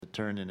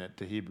turn in it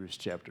to Hebrews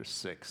chapter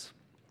 6.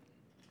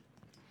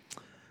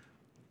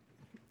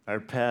 Our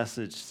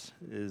passage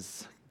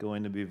is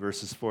going to be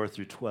verses 4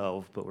 through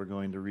 12, but we're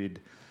going to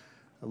read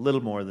a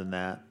little more than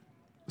that.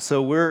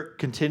 So we're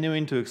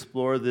continuing to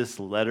explore this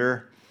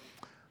letter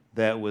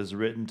that was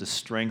written to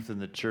strengthen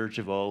the church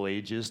of all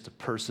ages to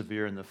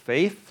persevere in the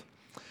faith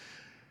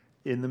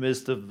in the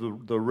midst of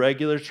the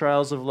regular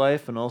trials of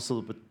life and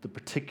also the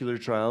particular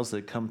trials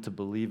that come to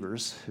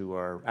believers who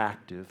are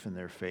active in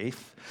their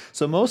faith.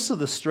 So most of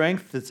the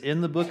strength that's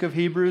in the book of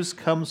Hebrews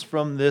comes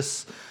from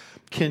this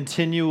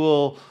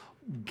continual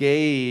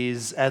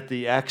gaze at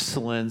the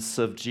excellence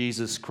of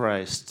Jesus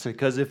Christ.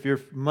 Because if your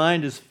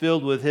mind is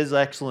filled with his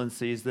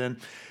excellencies, then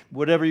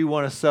whatever you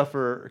want to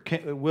suffer,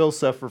 will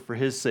suffer for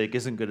his sake,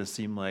 isn't going to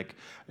seem like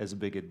as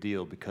big a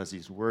deal because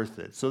he's worth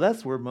it. So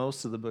that's where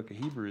most of the book of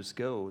Hebrews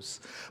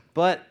goes.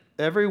 But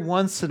every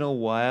once in a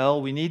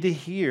while, we need to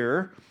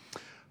hear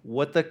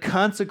what the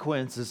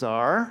consequences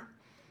are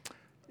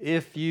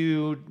if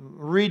you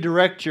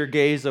redirect your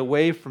gaze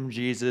away from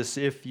Jesus,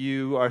 if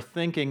you are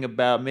thinking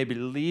about maybe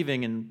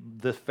leaving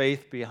the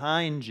faith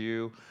behind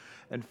you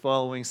and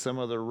following some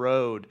other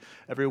road.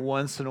 Every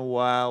once in a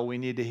while, we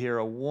need to hear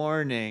a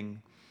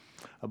warning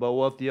about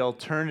what the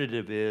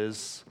alternative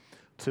is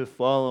to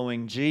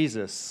following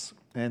Jesus.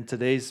 And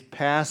today's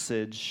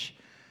passage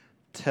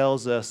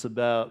tells us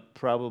about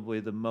probably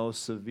the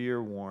most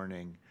severe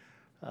warning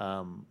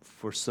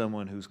for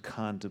someone who's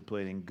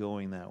contemplating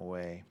going that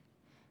way.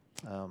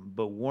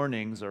 But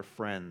warnings are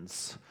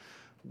friends.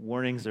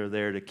 Warnings are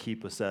there to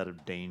keep us out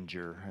of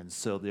danger. And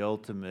so the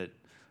ultimate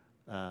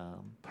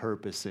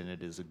purpose in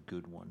it is a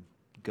good one.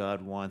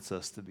 God wants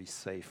us to be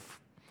safe.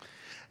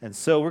 And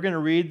so we're going to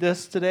read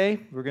this today.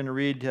 We're going to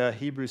read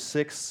Hebrews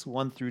 6,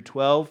 1 through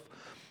 12,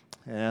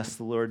 and ask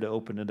the Lord to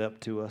open it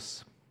up to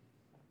us.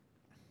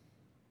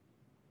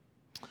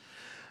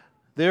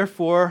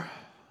 Therefore,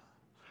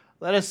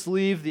 let us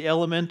leave the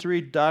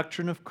elementary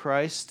doctrine of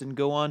Christ and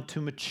go on to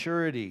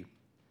maturity,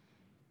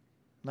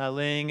 not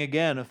laying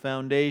again a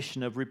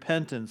foundation of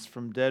repentance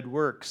from dead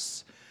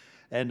works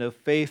and of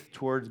faith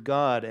towards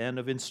God and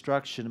of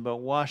instruction about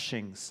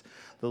washings,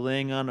 the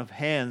laying on of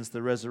hands,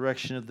 the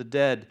resurrection of the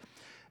dead,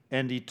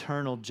 and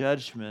eternal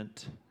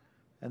judgment.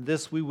 And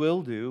this we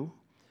will do,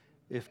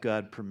 if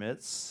God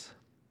permits.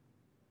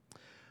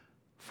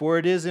 For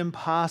it is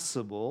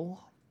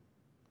impossible,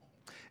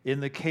 in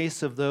the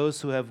case of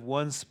those who have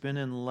once been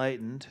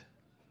enlightened,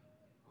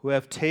 who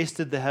have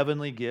tasted the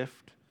heavenly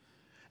gift,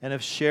 and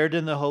have shared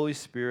in the Holy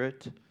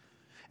Spirit,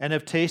 and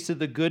have tasted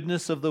the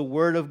goodness of the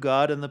Word of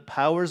God and the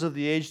powers of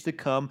the age to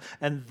come,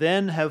 and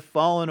then have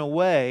fallen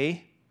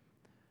away,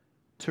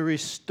 to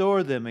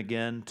restore them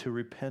again to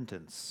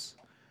repentance,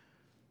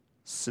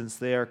 since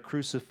they are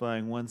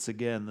crucifying once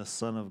again the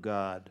Son of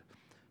God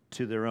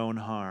to their own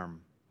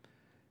harm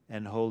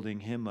and holding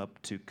him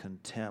up to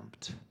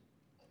contempt.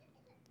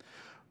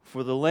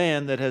 For the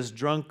land that has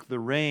drunk the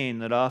rain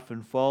that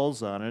often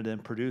falls on it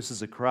and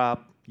produces a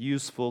crop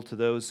useful to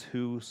those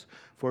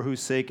for whose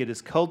sake it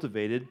is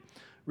cultivated,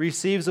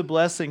 receives a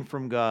blessing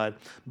from God.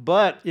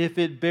 But if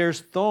it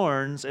bears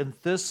thorns and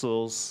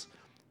thistles,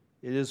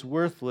 it is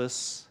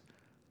worthless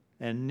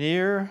and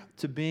near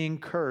to being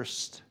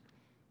cursed,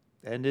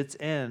 and its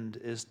end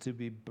is to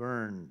be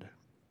burned.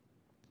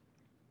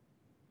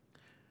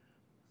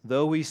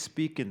 Though we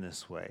speak in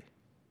this way,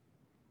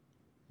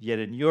 yet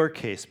in your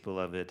case,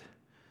 beloved,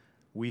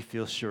 we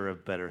feel sure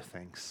of better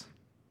things.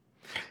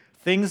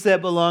 Things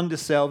that belong to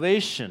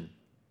salvation.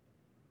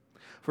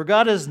 For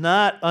God is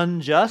not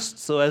unjust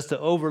so as to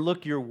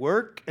overlook your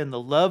work and the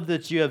love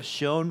that you have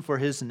shown for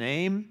his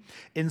name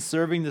in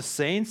serving the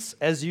saints,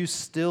 as you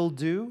still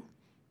do.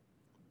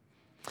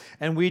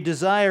 And we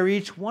desire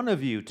each one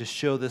of you to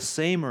show the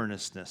same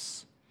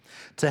earnestness,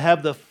 to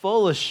have the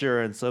full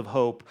assurance of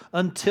hope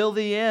until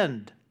the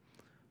end,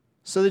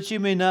 so that you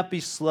may not be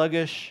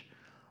sluggish,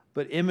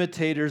 but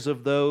imitators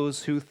of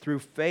those who through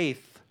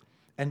faith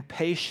and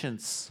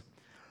patience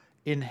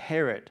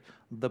inherit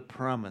the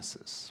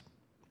promises.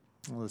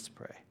 Let's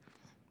pray.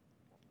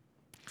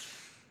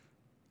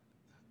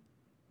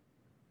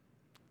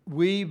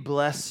 We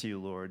bless you,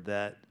 Lord,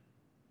 that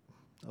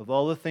of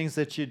all the things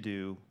that you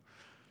do,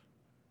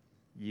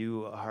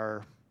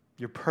 your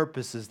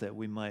purpose is that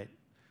we might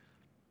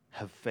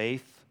have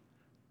faith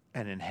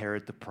and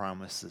inherit the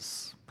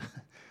promises.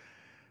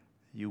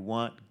 You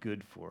want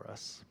good for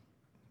us.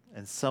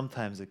 And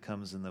sometimes it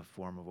comes in the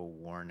form of a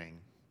warning.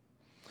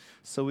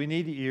 So we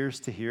need ears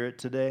to hear it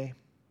today.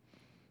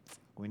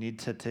 We need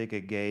to take a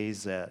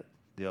gaze at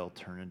the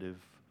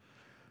alternative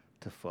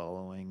to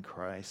following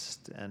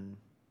Christ. And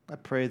I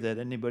pray that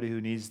anybody who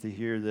needs to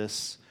hear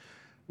this,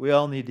 we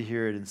all need to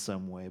hear it in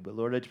some way. But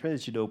Lord, I pray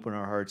that you'd open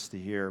our hearts to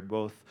hear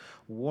both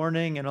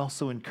warning and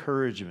also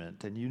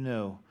encouragement. And you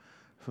know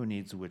who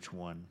needs which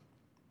one.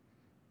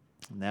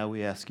 Now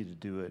we ask you to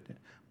do it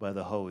by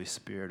the Holy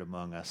Spirit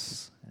among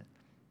us.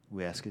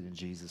 We ask it in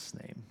Jesus'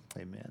 name.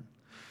 Amen.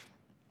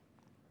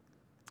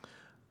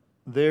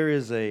 There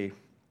is a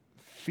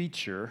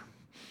feature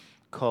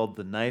called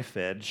the knife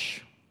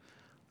edge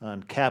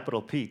on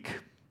Capitol Peak.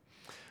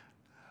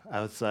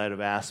 outside of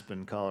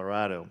Aspen,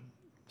 Colorado.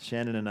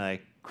 Shannon and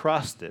I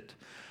crossed it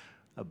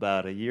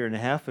about a year and a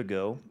half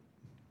ago.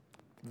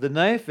 The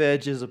knife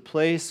edge is a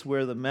place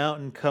where the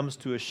mountain comes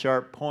to a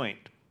sharp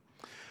point.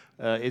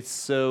 It's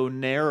so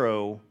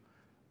narrow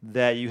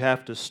that you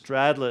have to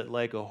straddle it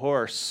like a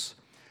horse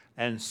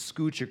and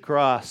scooch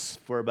across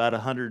for about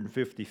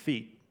 150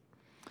 feet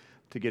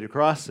to get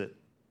across it.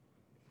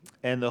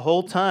 And the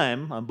whole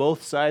time, on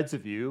both sides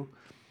of you,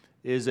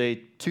 is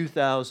a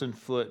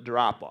 2,000-foot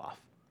drop-off.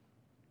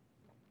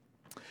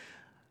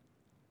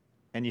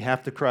 And you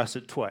have to cross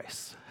it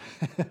twice.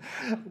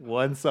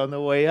 Once on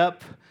the way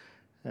up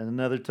and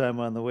another time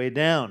on the way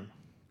down.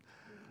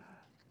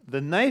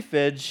 The knife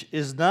edge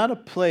is not a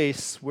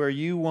place where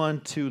you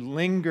want to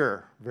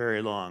linger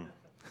very long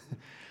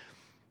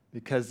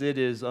because it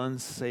is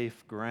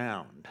unsafe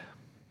ground.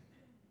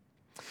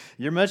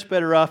 You're much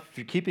better off if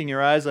you're keeping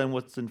your eyes on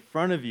what's in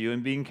front of you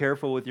and being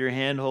careful with your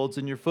handholds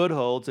and your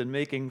footholds and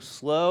making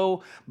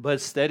slow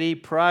but steady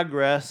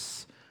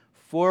progress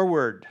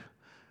forward.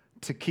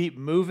 To keep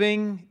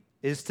moving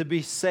is to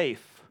be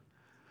safe.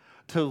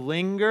 To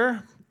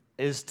linger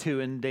is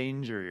to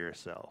endanger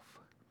yourself.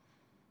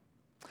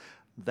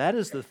 That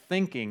is the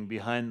thinking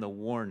behind the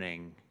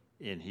warning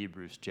in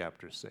Hebrews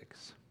chapter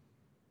 6.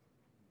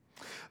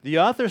 The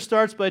author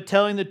starts by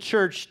telling the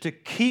church to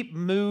keep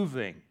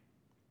moving.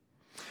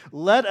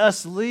 Let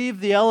us leave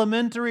the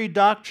elementary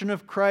doctrine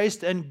of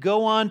Christ and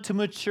go on to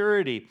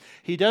maturity.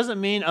 He doesn't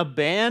mean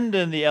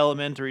abandon the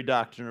elementary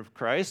doctrine of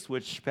Christ,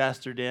 which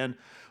Pastor Dan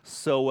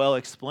so well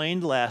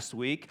explained last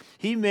week.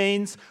 He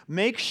means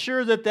make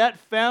sure that that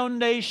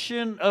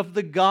foundation of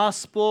the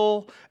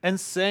gospel and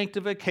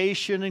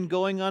sanctification and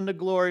going on to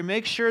glory,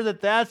 make sure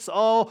that that's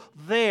all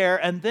there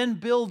and then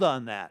build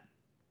on that.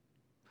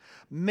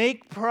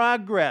 Make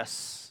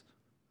progress.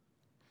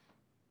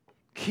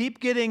 Keep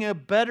getting a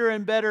better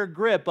and better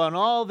grip on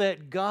all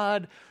that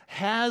God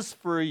has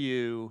for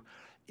you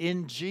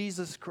in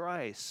Jesus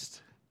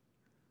Christ.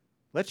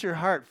 Let your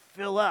heart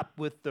fill up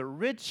with the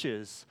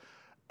riches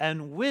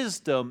and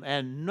wisdom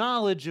and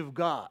knowledge of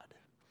God,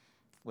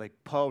 like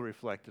Paul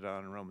reflected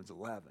on in Romans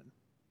 11.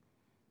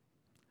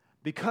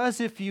 Because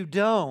if you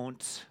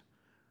don't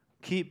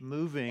keep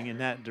moving in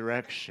that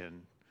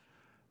direction,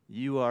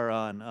 you are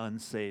on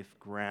unsafe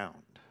ground.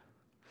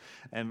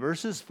 And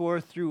verses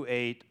 4 through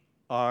 8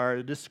 are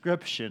a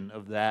description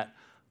of that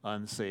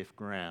unsafe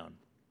ground.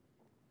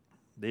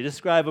 They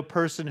describe a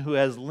person who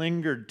has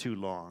lingered too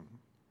long,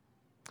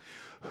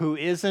 who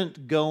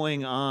isn't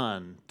going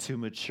on to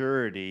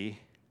maturity,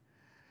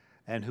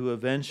 and who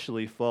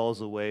eventually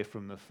falls away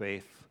from the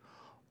faith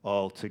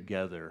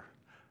altogether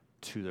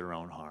to their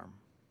own harm.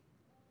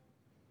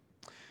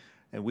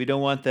 And we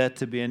don't want that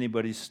to be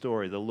anybody's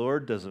story. The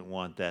Lord doesn't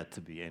want that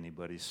to be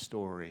anybody's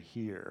story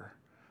here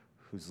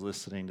who's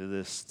listening to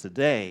this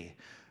today.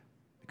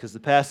 Because the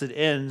passage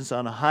ends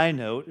on a high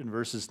note in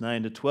verses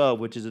 9 to 12,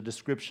 which is a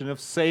description of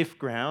safe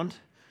ground,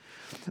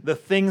 the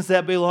things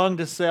that belong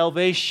to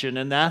salvation,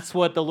 and that's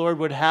what the Lord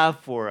would have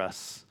for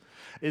us,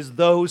 is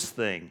those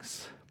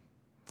things,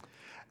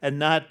 and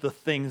not the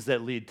things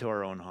that lead to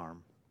our own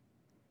harm.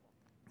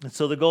 And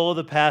so the goal of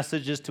the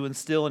passage is to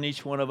instill in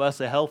each one of us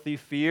a healthy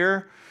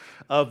fear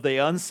of the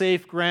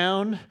unsafe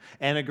ground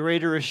and a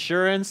greater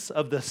assurance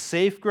of the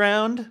safe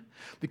ground,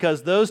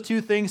 because those two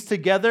things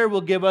together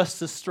will give us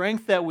the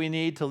strength that we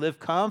need to live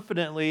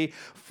confidently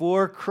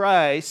for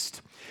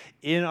Christ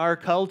in our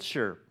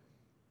culture.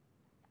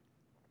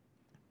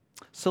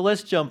 So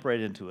let's jump right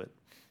into it.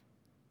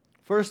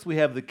 First, we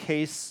have the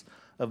case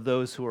of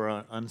those who are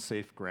on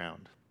unsafe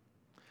ground.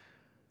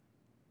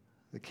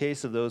 The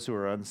case of those who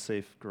are on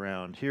unsafe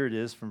ground. Here it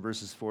is from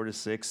verses 4 to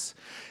 6.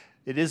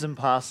 It is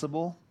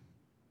impossible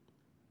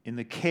in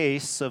the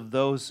case of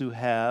those who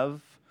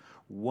have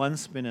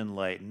once been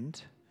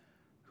enlightened,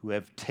 who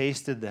have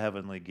tasted the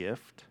heavenly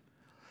gift,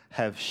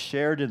 have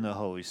shared in the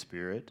Holy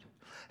Spirit,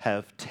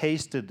 have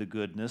tasted the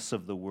goodness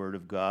of the Word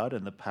of God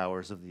and the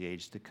powers of the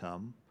age to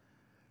come,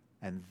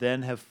 and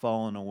then have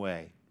fallen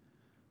away.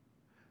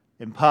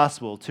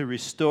 Impossible to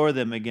restore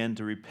them again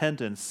to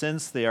repentance,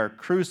 since they are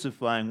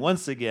crucifying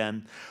once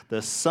again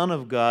the Son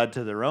of God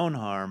to their own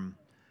harm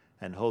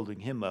and holding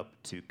him up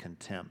to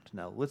contempt.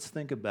 Now let's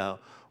think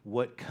about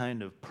what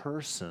kind of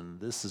person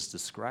this is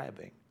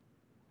describing.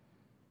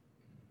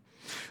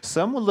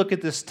 Some will look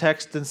at this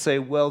text and say,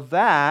 well,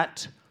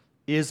 that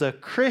is a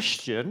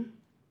Christian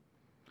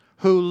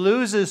who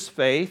loses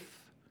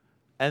faith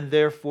and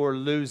therefore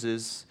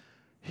loses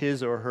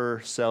his or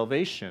her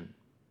salvation.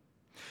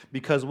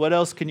 Because what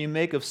else can you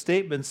make of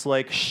statements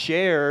like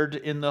shared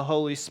in the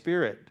Holy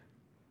Spirit?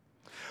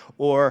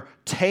 Or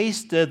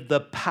tasted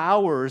the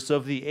powers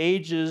of the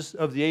age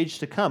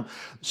to come?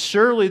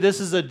 Surely this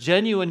is a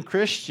genuine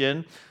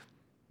Christian,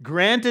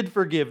 granted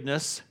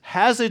forgiveness,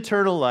 has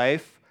eternal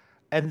life,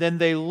 and then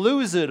they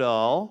lose it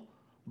all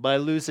by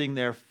losing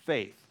their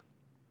faith.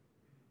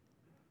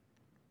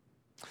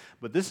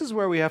 But this is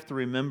where we have to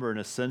remember an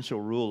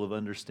essential rule of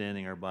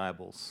understanding our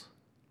Bibles,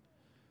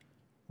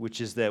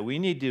 which is that we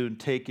need to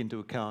take into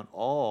account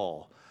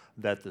all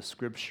that the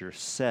Scripture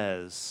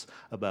says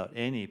about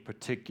any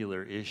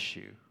particular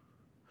issue.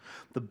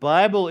 The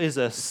Bible is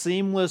a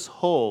seamless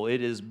whole.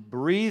 It is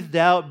breathed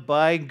out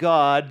by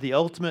God, the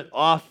ultimate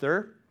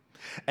author,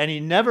 and He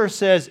never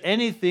says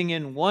anything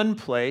in one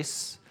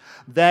place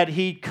that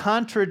He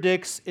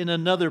contradicts in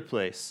another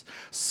place.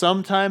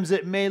 Sometimes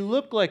it may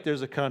look like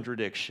there's a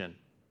contradiction,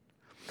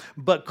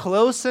 but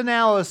close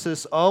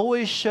analysis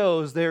always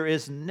shows there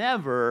is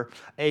never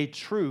a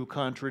true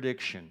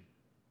contradiction.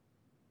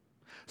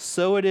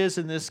 So it is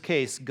in this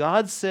case.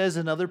 God says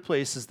in other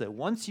places that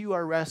once you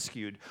are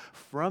rescued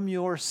from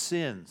your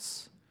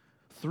sins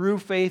through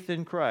faith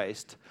in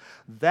Christ,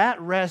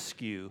 that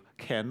rescue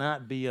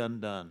cannot be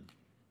undone.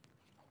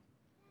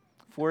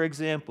 For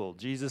example,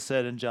 Jesus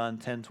said in John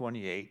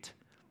 10:28,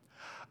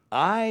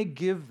 I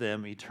give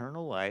them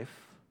eternal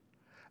life,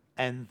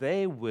 and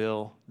they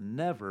will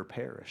never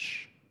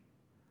perish,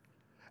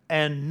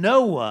 and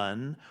no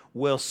one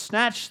will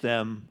snatch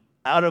them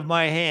out of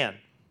my hand.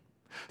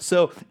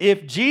 So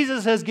if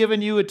Jesus has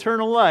given you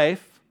eternal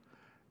life,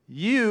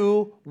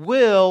 you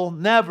will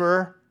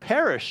never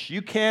perish.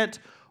 You can't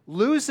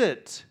lose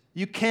it.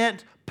 You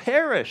can't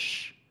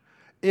perish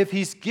if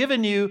He's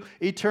given you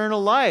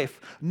eternal life.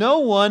 No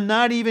one,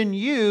 not even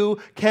you,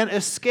 can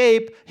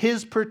escape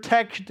His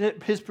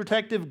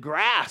protective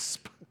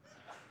grasp.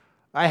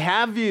 I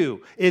have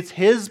you. It's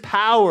His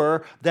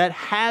power that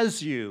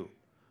has you,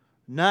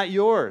 not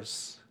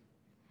yours.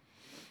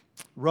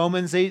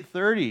 Romans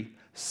 8:30.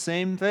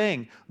 Same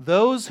thing.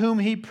 Those whom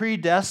He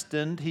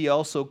predestined, He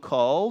also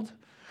called.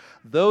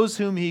 Those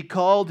whom He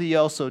called, He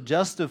also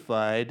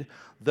justified.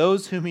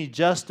 Those whom He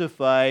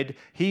justified,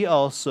 He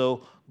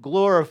also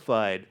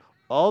glorified.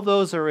 All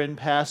those are in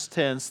past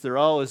tense. They're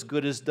all as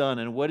good as done.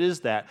 And what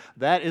is that?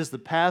 That is the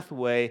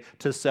pathway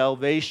to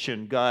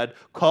salvation. God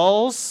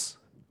calls.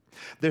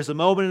 There's a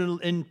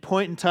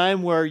point in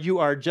time where you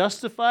are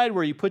justified,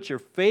 where you put your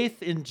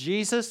faith in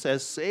Jesus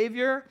as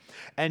Savior,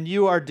 and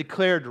you are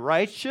declared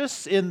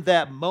righteous in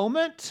that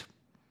moment.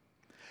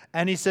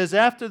 And He says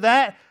after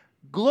that,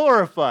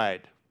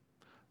 glorified.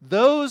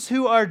 Those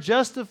who are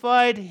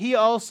justified, He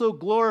also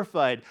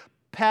glorified.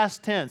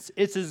 Past tense,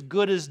 it's as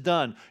good as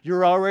done.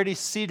 You're already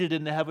seated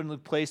in the heavenly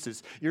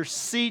places. Your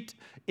seat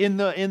in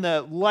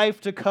the life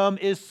to come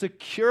is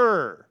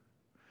secure.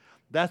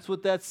 That's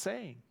what that's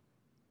saying.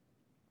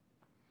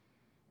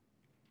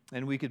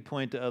 And we could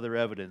point to other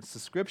evidence. The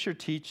Scripture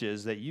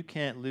teaches that you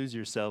can't lose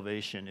your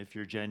salvation if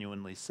you're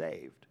genuinely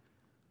saved.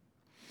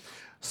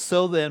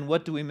 So then,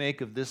 what do we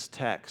make of this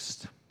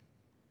text?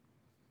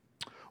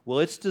 Well,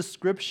 it's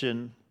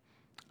description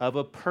of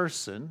a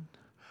person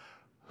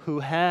who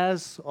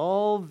has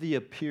all the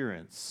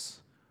appearance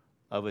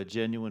of a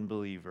genuine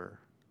believer,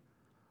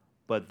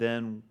 but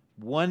then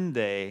one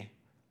day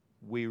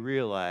we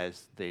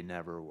realize they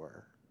never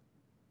were.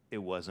 It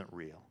wasn't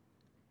real.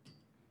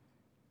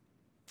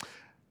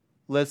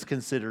 Let's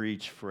consider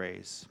each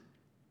phrase.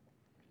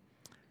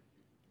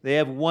 They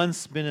have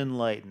once been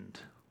enlightened.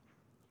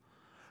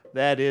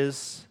 That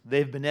is,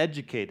 they've been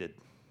educated.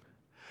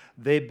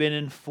 They've been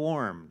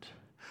informed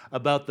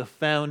about the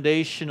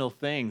foundational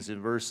things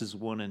in verses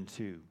 1 and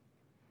 2.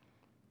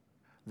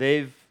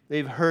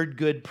 They've heard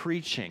good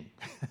preaching.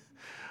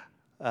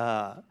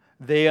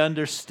 They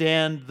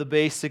understand the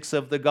basics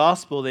of the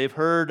gospel. They've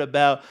heard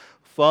about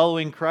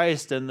following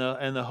Christ and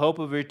the hope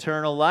of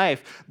eternal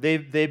life.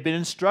 They've been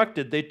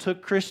instructed. They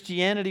took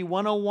Christianity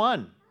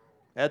 101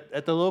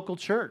 at the local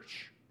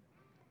church.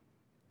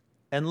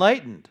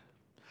 Enlightened.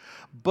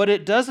 But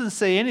it doesn't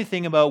say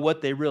anything about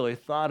what they really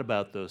thought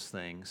about those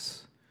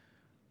things,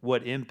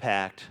 what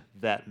impact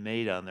that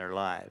made on their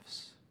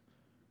lives.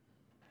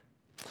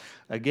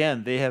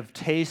 Again, they have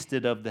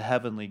tasted of the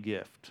heavenly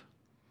gift.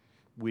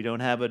 We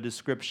don't have a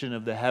description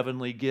of the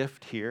heavenly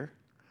gift here,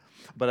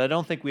 but I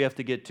don't think we have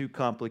to get too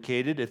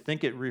complicated. I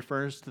think it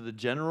refers to the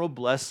general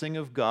blessing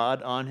of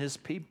God on His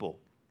people.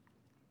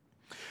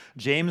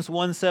 James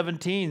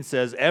 1:17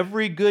 says,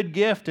 every good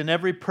gift and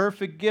every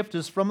perfect gift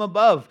is from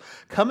above,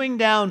 coming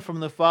down from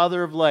the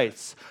Father of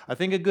lights. I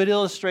think a good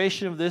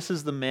illustration of this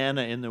is the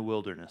manna in the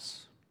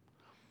wilderness.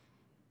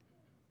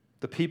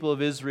 The people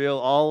of Israel,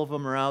 all of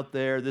them are out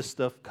there. This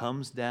stuff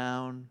comes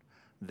down.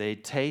 They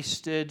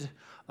tasted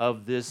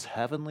of this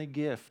heavenly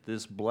gift,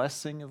 this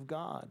blessing of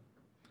God.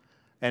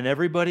 And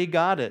everybody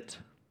got it.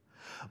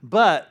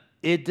 But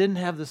it didn't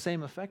have the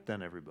same effect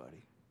on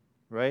everybody,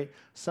 right?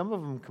 Some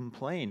of them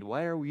complained,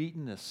 why are we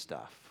eating this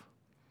stuff?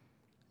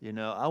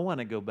 I want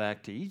to go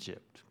back to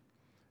Egypt.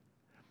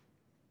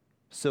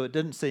 So it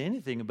doesn't say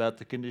anything about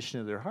the condition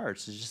of their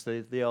hearts. It's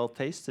just they all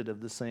tasted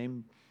of the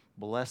same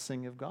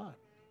blessing of God.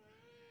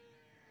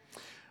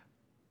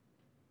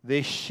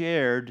 They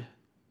shared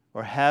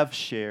or have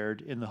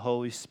shared in the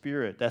Holy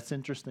Spirit. That's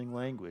interesting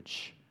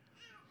language.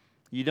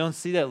 You don't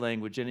see that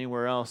language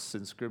anywhere else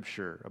in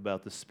Scripture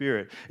about the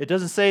Spirit. It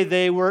doesn't say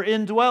they were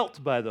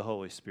indwelt by the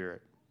Holy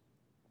Spirit.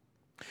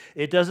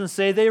 It doesn't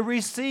say they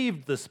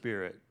received the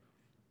Spirit.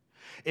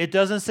 It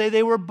doesn't say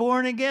they were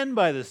born again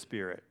by the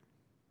Spirit.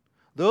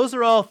 Those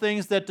are all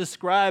things that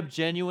describe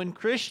genuine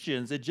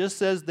Christians. It just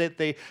says that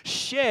they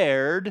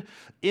shared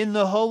in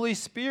the Holy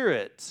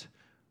Spirit,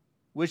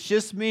 which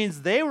just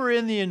means they were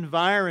in the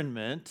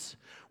environment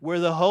where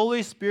the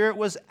Holy Spirit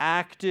was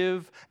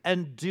active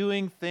and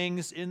doing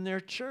things in their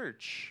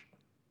church.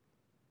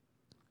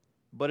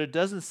 But it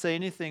doesn't say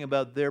anything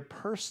about their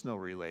personal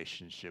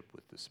relationship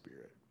with the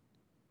Spirit.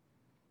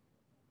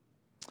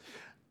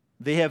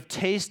 They have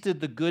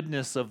tasted the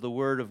goodness of the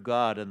Word of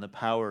God and the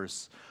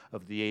powers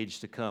of the age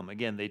to come.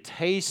 Again, they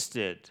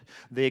tasted,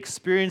 they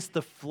experienced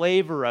the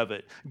flavor of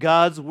it.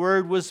 God's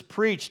Word was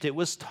preached, it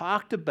was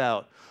talked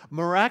about.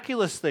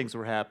 Miraculous things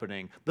were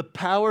happening. The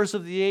powers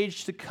of the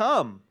age to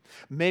come.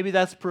 Maybe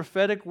that's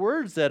prophetic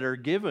words that are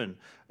given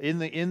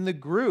in the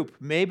group.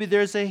 Maybe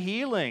there's a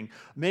healing.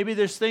 Maybe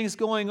there's things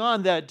going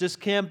on that just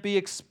can't be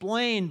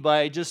explained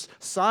by just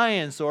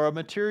science or a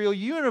material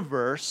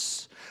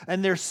universe.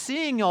 And they're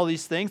seeing all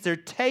these things. They're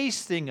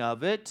tasting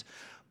of it.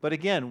 But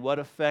again, what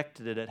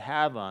effect did it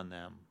have on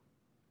them?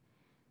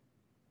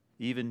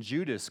 Even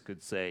Judas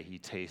could say he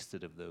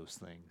tasted of those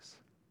things.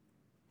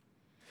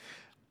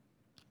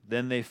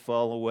 Then they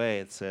fall away,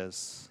 it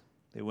says.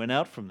 They went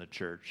out from the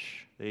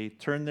church. They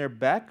turned their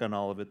back on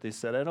all of it. They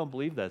said, I don't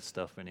believe that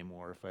stuff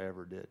anymore if I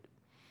ever did.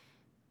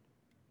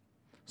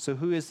 So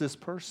who is this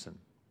person?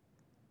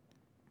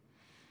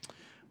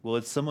 Well,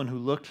 it's someone who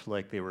looked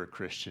like they were a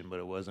Christian, but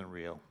it wasn't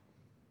real.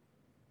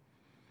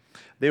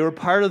 They were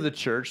part of the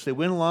church. They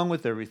went along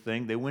with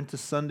everything. They went to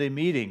Sunday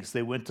meetings.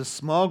 They went to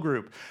small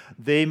group.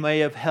 They may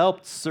have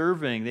helped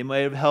serving. They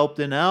may have helped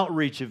in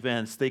outreach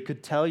events. They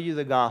could tell you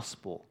the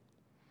gospel.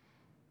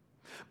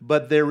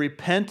 But their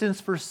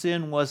repentance for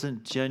sin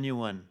wasn't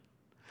genuine.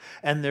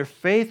 And their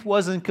faith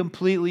wasn't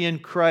completely in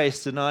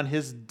Christ and on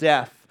His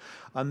death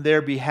on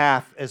their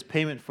behalf as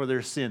payment for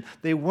their sin.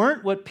 They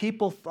weren't what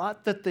people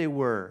thought that they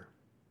were.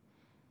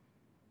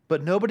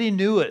 But nobody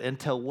knew it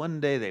until one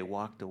day they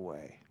walked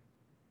away.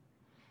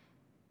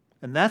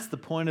 And that's the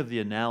point of the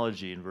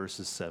analogy in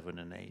verses 7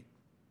 and 8.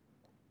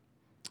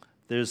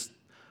 There's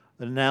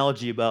an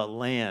analogy about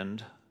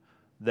land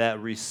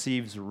that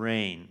receives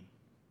rain.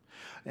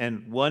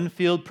 And one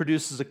field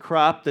produces a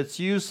crop that's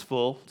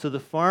useful to the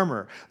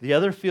farmer. The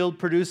other field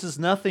produces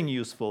nothing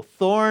useful,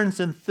 thorns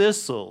and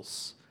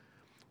thistles,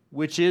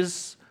 which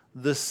is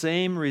the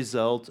same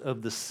result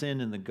of the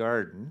sin in the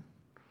garden.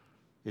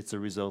 It's a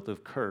result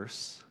of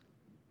curse.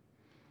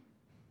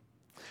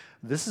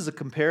 This is a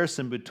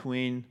comparison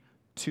between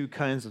two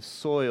kinds of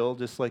soil,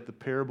 just like the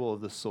parable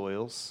of the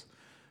soils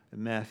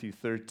in Matthew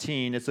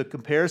 13. It's a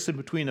comparison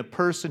between a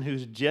person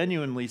who's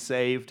genuinely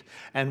saved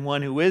and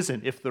one who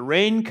isn't. If the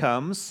rain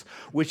comes,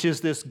 which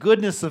is this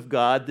goodness of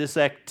God, this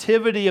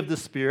activity of the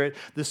Spirit,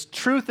 this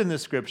truth in the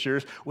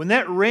Scriptures, when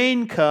that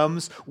rain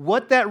comes,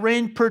 what that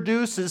rain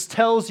produces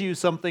tells you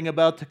something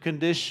about the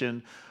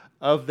condition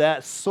of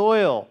that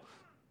soil.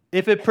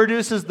 If it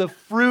produces the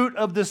fruit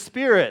of the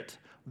Spirit,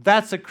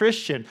 that's a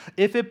Christian.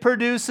 If it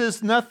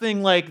produces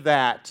nothing like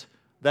that,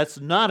 that's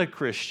not a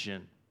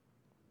Christian.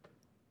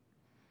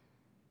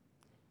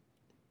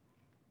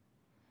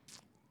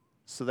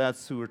 So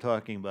that's who we're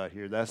talking about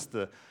here. That's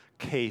the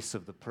case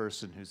of the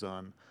person who's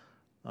on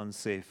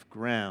unsafe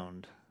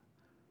ground.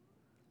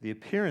 The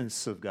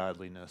appearance of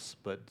godliness,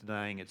 but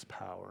denying its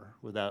power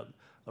without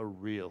a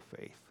real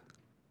faith.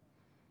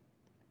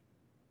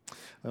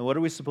 And what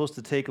are we supposed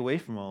to take away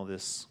from all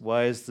this?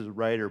 Why is the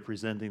writer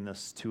presenting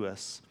this to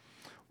us?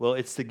 Well,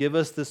 it's to give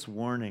us this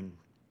warning.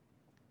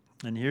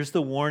 And here's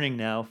the warning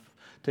now,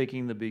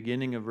 taking the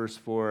beginning of verse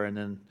 4 and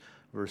then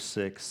verse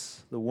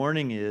 6. The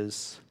warning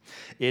is,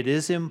 it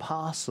is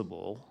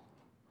impossible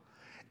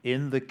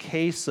in the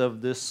case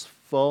of this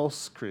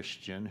false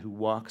Christian who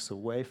walks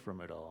away from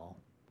it all,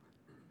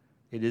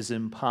 it is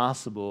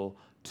impossible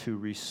to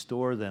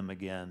restore them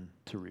again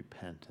to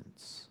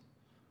repentance.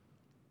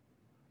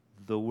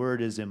 The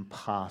word is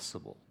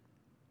impossible.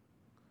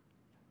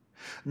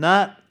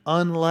 Not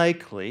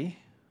unlikely,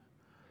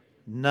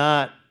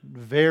 not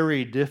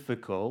very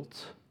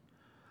difficult,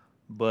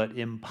 but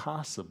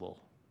impossible.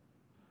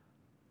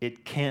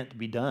 It can't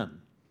be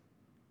done.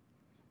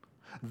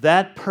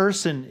 That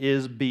person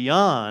is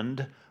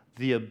beyond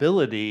the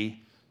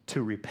ability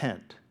to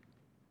repent.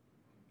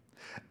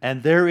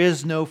 And there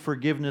is no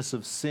forgiveness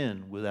of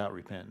sin without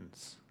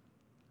repentance.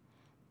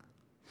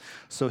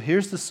 So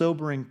here's the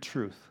sobering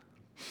truth.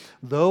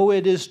 Though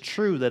it is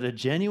true that a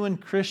genuine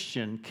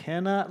Christian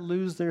cannot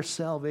lose their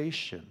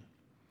salvation,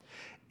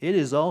 it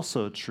is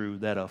also true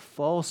that a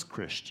false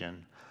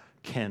Christian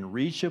can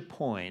reach a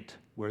point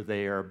where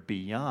they are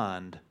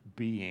beyond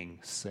being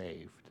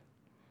saved.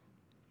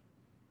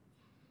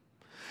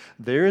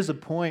 There is a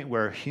point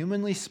where,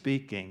 humanly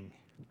speaking,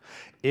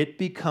 it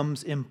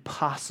becomes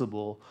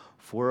impossible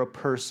for a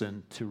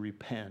person to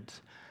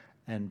repent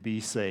and be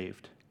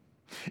saved.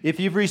 If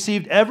you've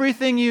received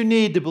everything you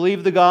need to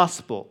believe the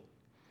gospel,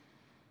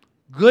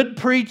 good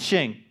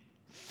preaching,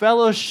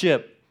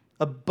 fellowship,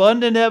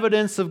 abundant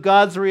evidence of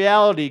God's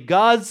reality,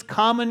 God's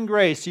common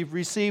grace. You've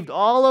received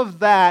all of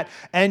that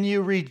and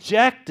you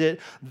reject it.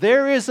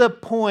 There is a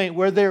point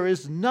where there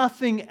is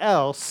nothing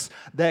else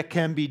that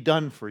can be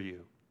done for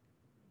you.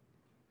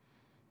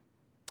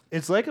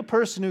 It's like a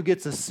person who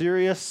gets a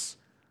serious,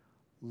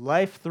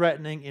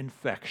 life-threatening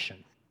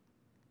infection.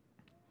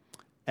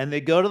 And they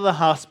go to the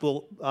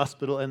hospital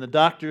and the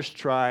doctors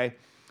try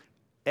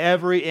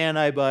every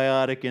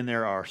antibiotic in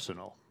their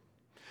arsenal.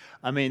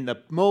 I mean,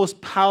 the most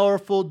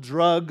powerful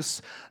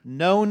drugs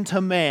known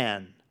to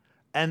man.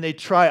 And they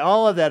try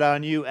all of that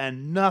on you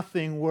and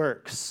nothing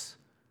works.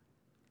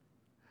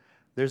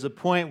 There's a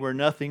point where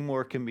nothing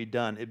more can be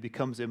done. It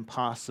becomes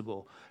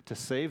impossible to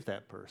save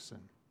that person.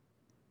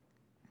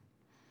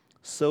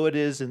 So it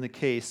is in the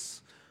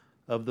case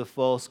of the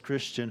false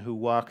Christian who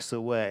walks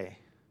away.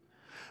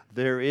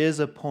 There is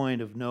a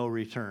point of no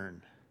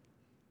return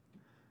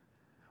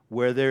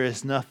where there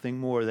is nothing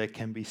more that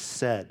can be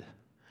said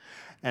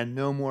and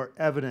no more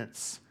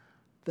evidence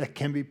that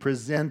can be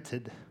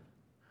presented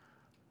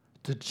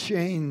to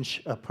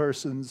change a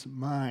person's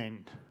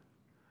mind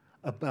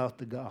about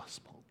the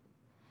gospel.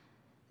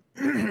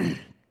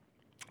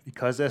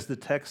 Because as the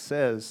text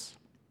says,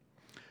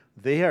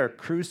 they are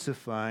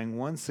crucifying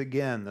once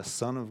again the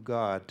Son of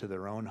God to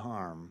their own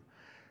harm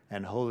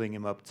and holding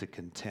him up to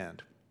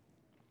contempt.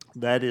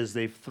 That is,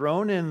 they've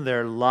thrown in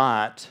their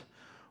lot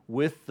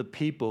with the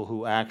people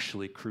who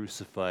actually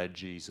crucified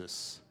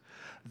Jesus.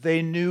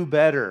 They knew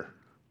better.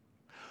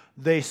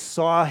 They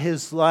saw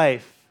his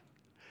life.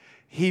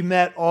 He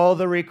met all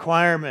the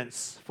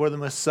requirements for the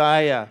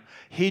Messiah.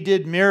 He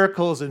did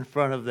miracles in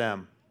front of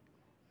them.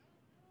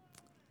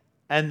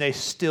 And they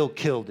still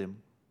killed him.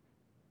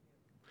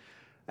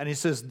 And he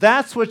says,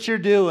 that's what you're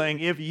doing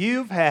if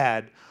you've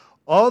had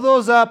all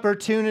those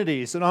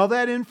opportunities and all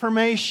that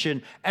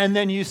information, and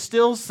then you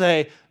still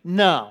say,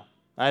 no,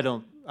 I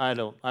don't,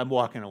 I'm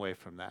walking away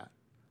from that.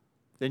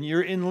 Then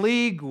you're in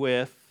league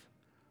with,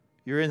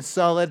 you're in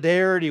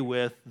solidarity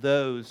with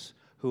those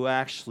who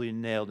actually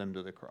nailed him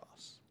to the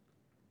cross.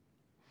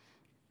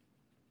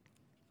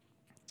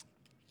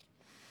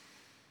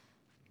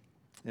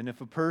 And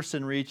if a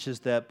person reaches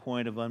that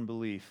point of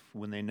unbelief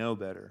when they know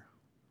better,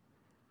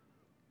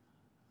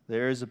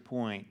 there is a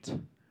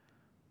point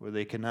where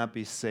they cannot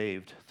be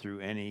saved through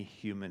any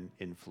human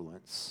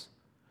influence.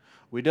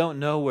 We don't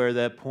know where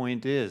that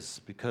point is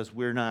because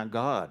we're not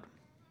God.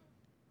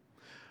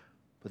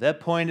 But that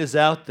point is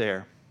out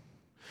there.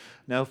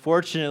 Now,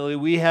 fortunately,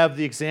 we have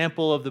the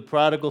example of the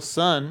prodigal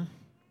son,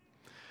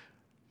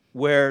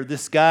 where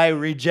this guy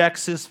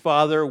rejects his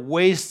father,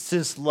 wastes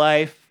his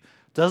life,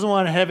 doesn't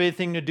want to have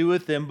anything to do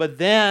with him, but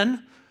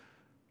then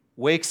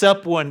wakes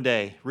up one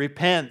day,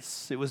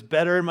 repents. It was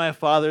better in my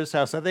father's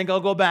house. I think I'll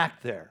go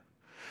back there.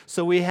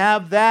 So we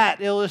have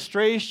that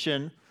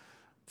illustration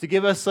to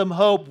give us some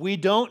hope. We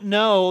don't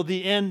know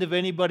the end of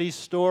anybody's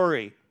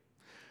story.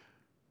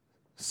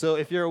 So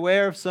if you're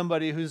aware of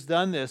somebody who's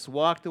done this,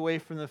 walked away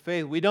from the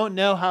faith, we don't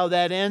know how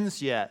that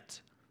ends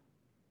yet.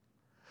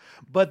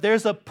 But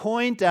there's a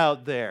point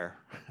out there.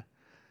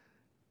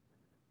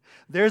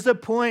 There's a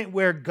point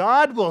where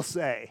God will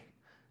say,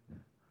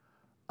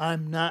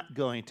 I'm not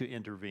going to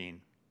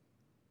intervene.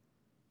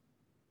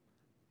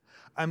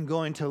 I'm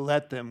going to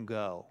let them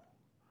go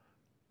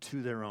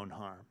to their own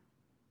harm.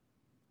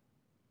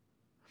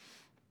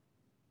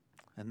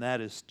 And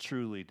that is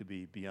truly to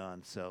be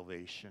beyond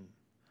salvation.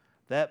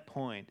 That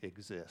point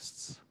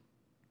exists.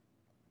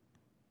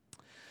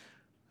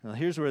 Now,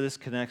 here's where this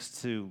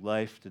connects to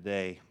life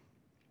today.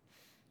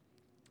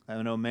 I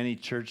know many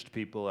churched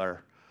people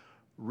are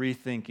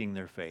rethinking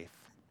their faith.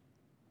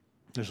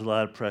 There's a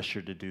lot of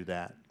pressure to do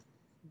that.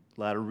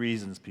 A lot of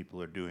reasons people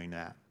are doing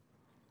that.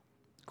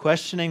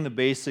 Questioning the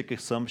basic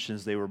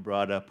assumptions they were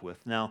brought up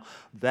with. Now,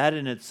 that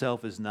in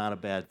itself is not a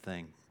bad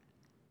thing.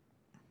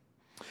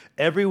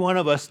 Every one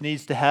of us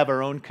needs to have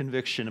our own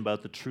conviction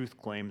about the truth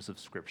claims of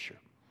Scripture.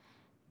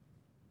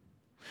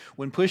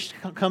 When push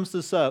comes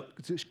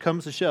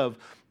to shove,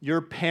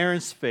 your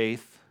parents'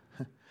 faith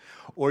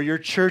or your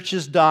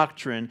church's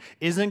doctrine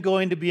isn't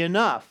going to be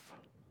enough.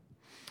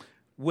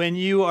 When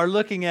you are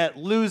looking at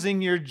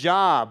losing your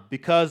job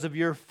because of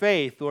your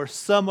faith or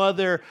some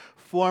other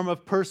form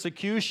of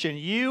persecution,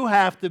 you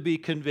have to be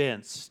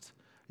convinced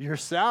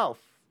yourself.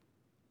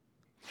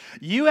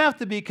 You have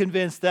to be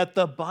convinced that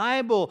the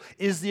Bible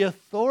is the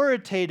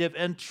authoritative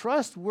and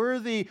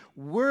trustworthy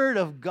Word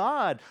of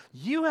God.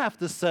 You have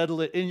to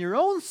settle it in your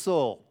own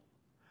soul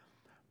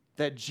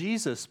that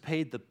Jesus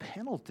paid the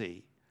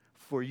penalty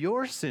for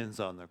your sins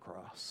on the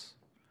cross.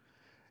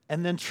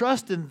 And then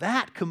trust in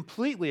that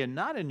completely and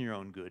not in your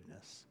own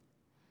goodness.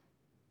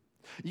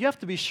 You have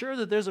to be sure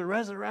that there's a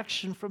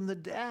resurrection from the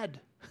dead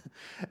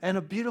and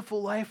a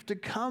beautiful life to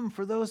come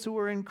for those who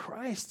are in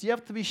Christ. You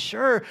have to be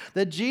sure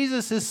that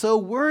Jesus is so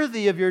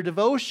worthy of your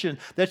devotion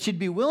that you'd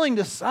be willing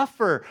to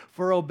suffer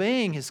for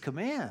obeying his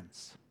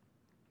commands.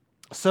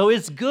 So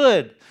it's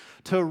good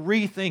to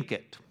rethink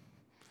it.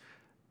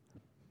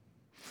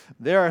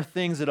 There are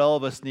things that all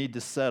of us need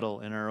to settle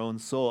in our own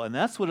soul, and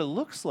that's what it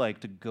looks like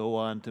to go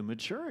on to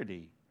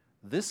maturity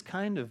this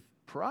kind of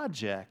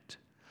project.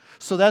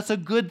 So that's a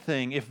good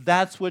thing if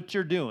that's what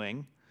you're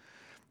doing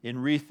in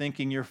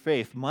rethinking your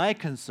faith. My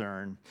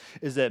concern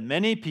is that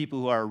many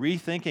people who are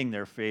rethinking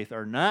their faith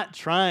are not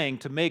trying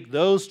to make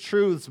those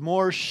truths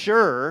more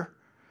sure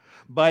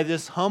by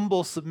this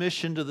humble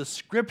submission to the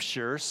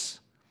Scriptures.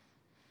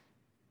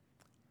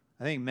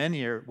 I think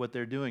many are, what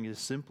they're doing is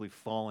simply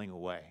falling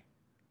away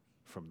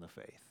from the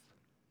faith.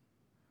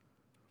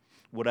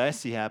 What I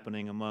see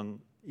happening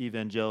among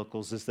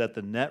evangelicals is that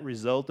the net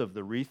result of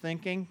the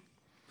rethinking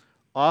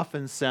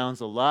often sounds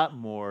a lot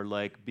more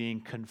like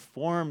being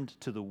conformed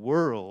to the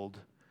world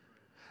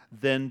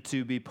than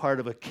to be part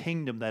of a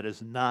kingdom that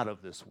is not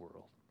of this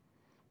world.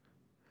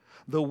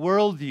 The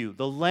worldview,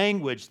 the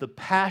language, the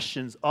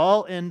passions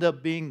all end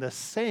up being the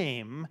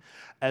same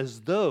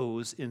as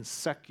those in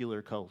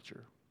secular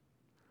culture.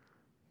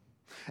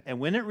 And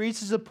when it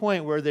reaches a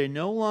point where they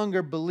no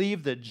longer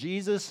believe that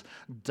Jesus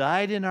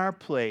died in our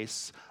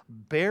place,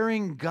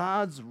 bearing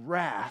God's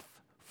wrath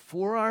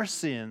for our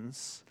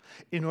sins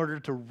in order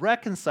to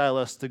reconcile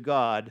us to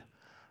God,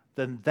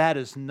 then that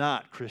is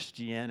not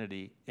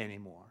Christianity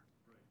anymore.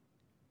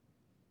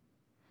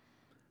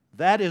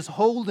 That is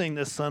holding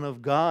the Son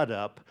of God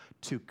up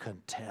to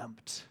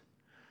contempt,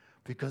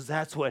 because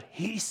that's what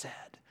He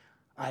said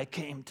I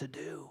came to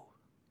do.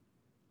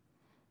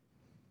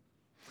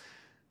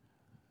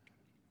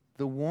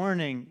 The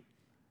warning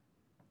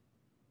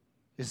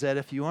is that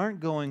if you aren't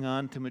going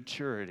on to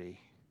maturity,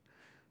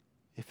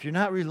 if you're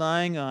not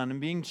relying on and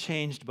being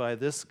changed by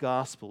this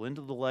gospel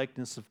into the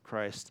likeness of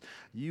Christ,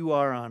 you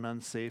are on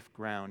unsafe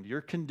ground.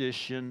 Your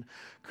condition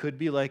could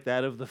be like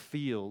that of the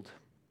field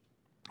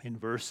in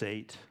verse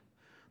 8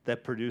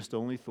 that produced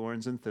only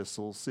thorns and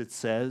thistles. It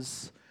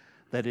says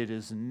that it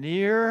is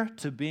near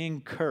to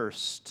being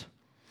cursed,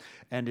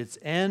 and its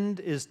end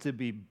is to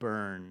be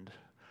burned.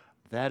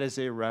 That is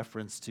a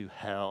reference to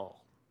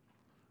hell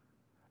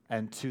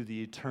and to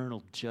the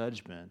eternal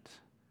judgment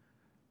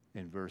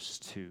in verse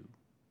 2.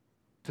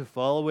 To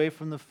fall away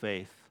from the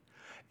faith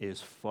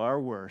is far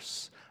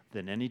worse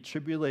than any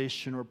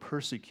tribulation or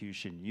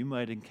persecution you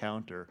might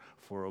encounter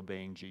for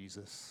obeying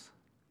Jesus.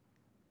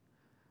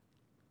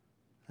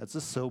 That's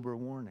a sober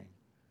warning.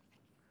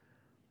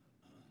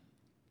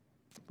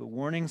 But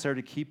warnings are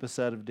to keep us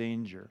out of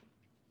danger.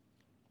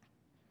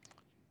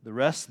 The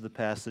rest of the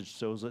passage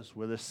shows us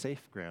where the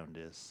safe ground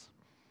is.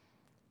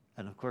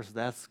 And of course,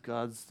 that's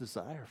God's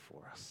desire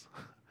for us.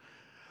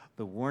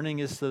 The warning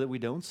is so that we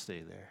don't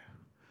stay there.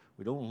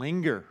 We don't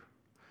linger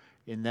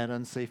in that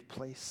unsafe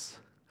place.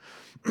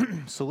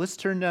 So let's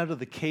turn now to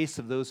the case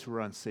of those who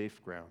are on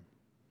safe ground.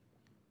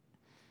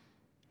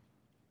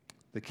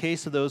 The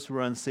case of those who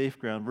are on safe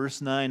ground.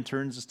 Verse 9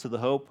 turns us to the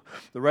hope.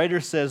 The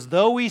writer says,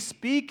 though we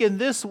speak in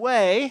this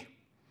way,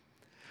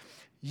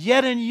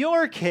 yet in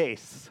your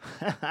case,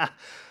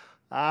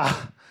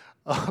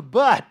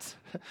 but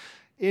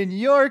in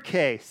your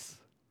case,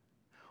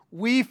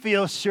 we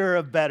feel sure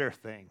of better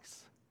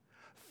things,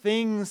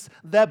 things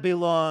that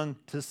belong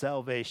to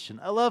salvation.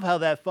 I love how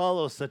that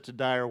follows such a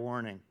dire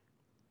warning.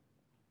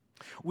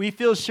 We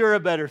feel sure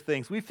of better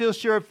things. We feel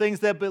sure of things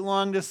that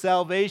belong to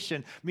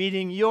salvation,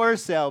 meaning your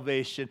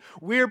salvation.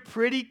 We're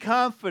pretty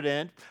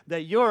confident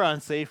that you're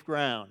on safe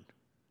ground.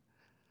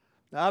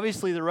 Now,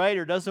 obviously, the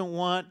writer doesn't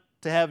want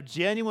to have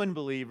genuine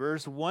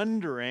believers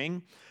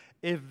wondering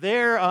if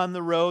they're on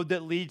the road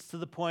that leads to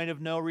the point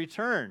of no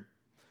return.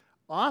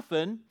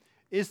 Often,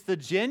 it's the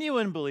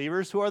genuine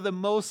believers who are the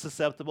most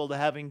susceptible to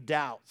having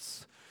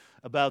doubts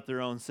about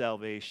their own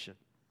salvation.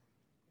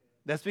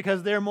 That's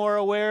because they're more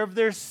aware of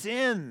their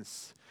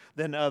sins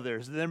than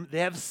others. They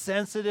have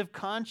sensitive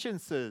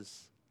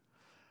consciences.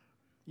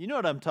 You know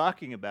what I'm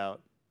talking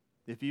about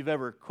if you've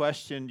ever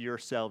questioned your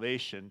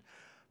salvation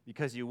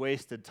because you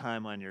wasted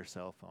time on your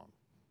cell phone.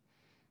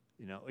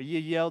 You know, you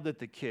yelled at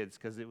the kids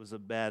because it was a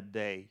bad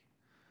day.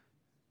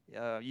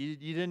 You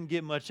didn't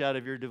get much out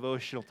of your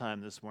devotional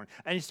time this morning.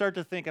 And you start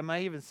to think, am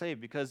I even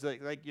saved? Because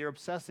like you're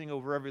obsessing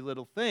over every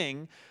little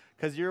thing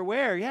because you're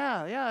aware,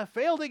 I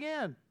failed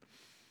again.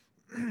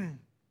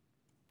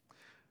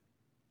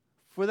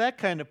 For that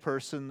kind of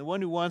person, the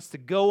one who wants to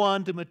go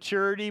on to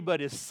maturity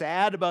but is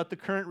sad about the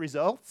current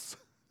results,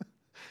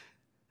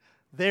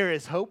 there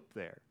is hope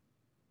there.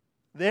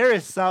 There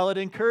is solid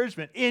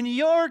encouragement. In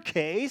your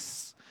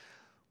case,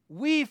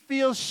 we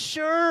feel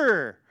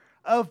sure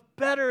of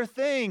better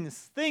things,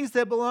 things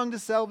that belong to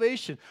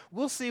salvation.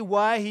 We'll see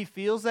why he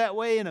feels that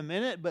way in a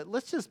minute, but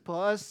let's just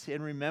pause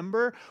and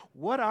remember,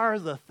 what are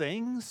the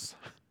things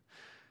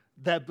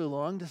that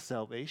belong to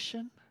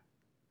salvation?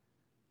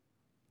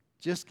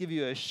 Just give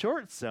you a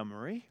short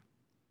summary.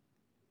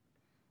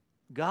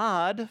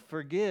 God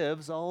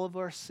forgives all of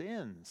our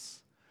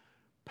sins,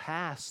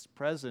 past,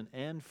 present,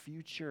 and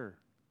future.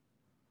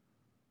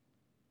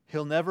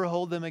 He'll never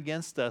hold them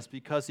against us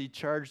because he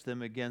charged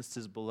them against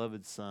his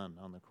beloved Son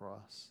on the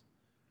cross.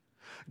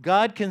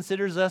 God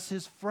considers us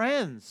his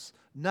friends,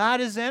 not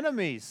his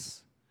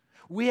enemies.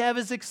 We have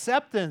his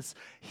acceptance,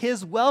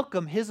 his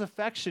welcome, his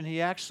affection.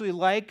 He actually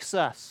likes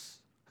us,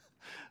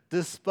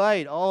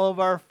 despite all of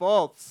our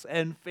faults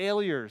and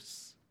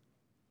failures.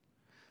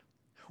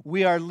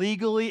 We are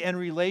legally and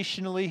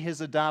relationally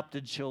his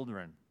adopted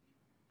children.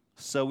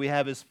 So we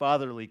have his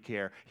fatherly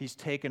care. He's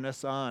taken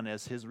us on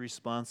as his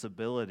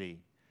responsibility.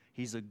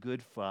 He's a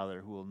good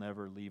father who will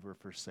never leave or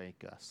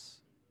forsake us.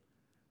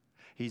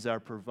 He's our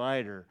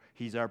provider.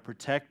 He's our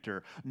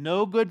protector.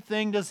 No good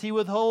thing does he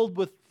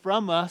withhold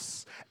from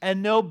us,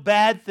 and no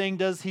bad thing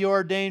does he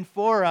ordain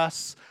for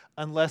us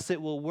unless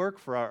it will work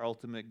for our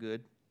ultimate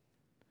good.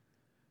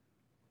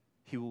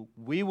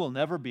 We will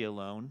never be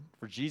alone,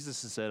 for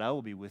Jesus has said, I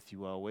will be with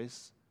you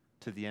always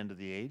to the end of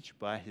the age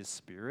by his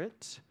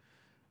Spirit,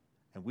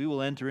 and we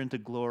will enter into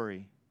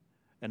glory,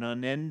 an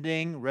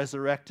unending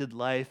resurrected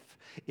life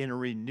in a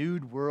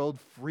renewed world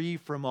free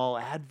from all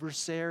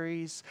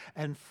adversaries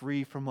and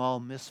free from all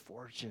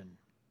misfortune.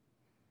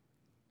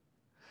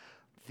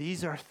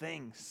 These are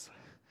things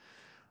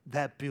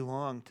that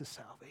belong to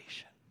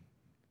salvation.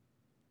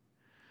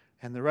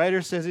 And the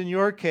writer says, in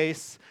your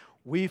case,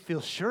 we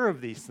feel sure of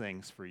these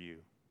things for you.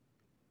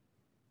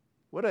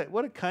 What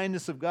a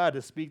kindness of God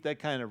to speak that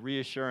kind of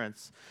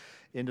reassurance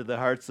into the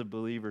hearts of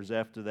believers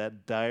after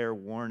that dire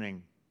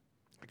warning.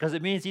 Because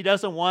it means he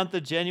doesn't want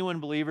the genuine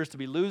believers to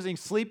be losing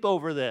sleep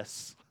over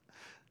this,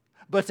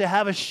 but to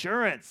have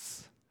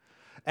assurance.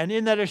 And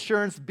in that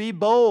assurance, be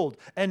bold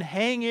and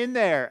hang in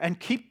there and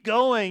keep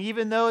going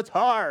even though it's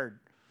hard.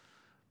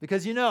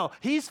 Because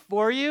he's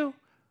for you.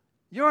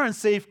 You're on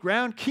safe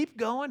ground. Keep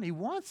going. He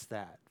wants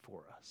that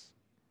for us.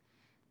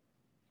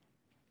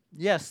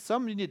 Yes,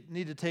 some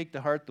need to take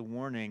to heart the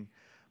warning,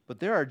 but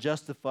there are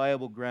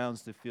justifiable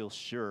grounds to feel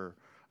sure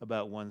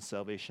about one's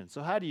salvation.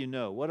 So how do you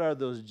know? What are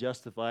those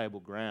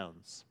justifiable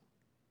grounds?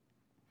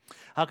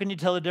 How can you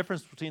tell the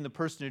difference between the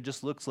person who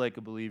just looks like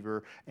a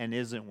believer and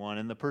isn't one,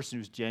 and the person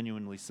who's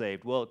genuinely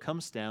saved? Well, it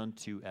comes down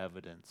to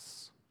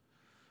evidence.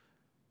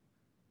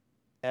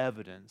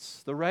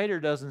 Evidence. The writer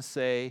doesn't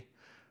say,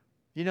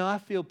 I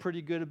feel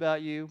pretty good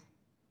about you,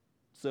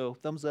 so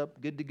thumbs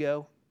up, good to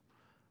go.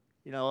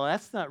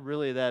 That's not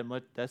really that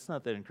much, that's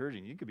not that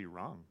encouraging. You could be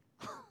wrong.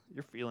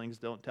 Your feelings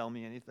don't tell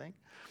me anything.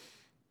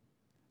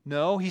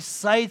 No, he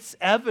cites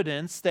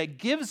evidence that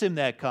gives him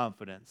that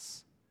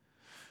confidence.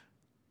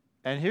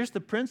 And here's the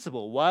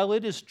principle. While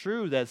it is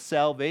true that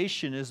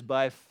salvation is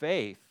by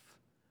faith,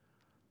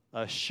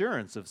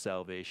 assurance of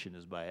salvation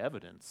is by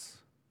evidence.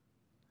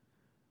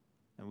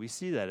 And we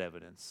see that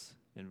evidence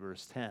in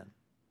verse 10.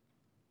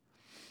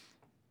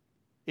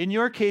 In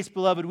your case,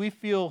 beloved, we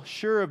feel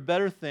sure of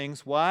better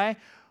things. Why?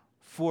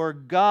 For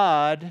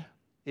God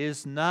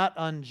is not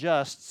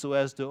unjust so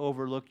as to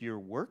overlook your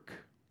work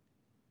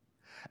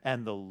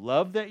and the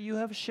love that you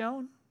have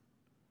shown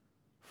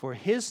for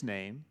his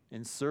name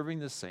in serving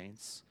the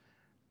saints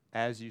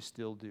as you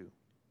still do.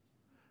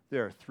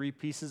 There are 3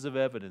 pieces of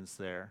evidence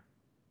there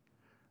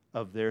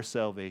of their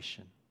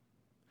salvation.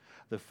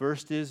 The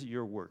first is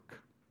your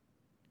work.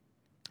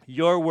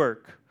 Your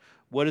work,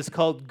 what is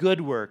called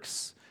good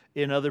works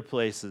in other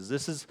places.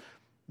 This is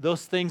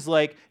those things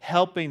like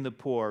helping the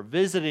poor,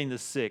 visiting the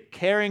sick,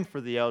 caring for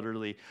the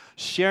elderly,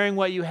 sharing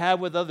what you have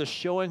with others,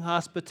 showing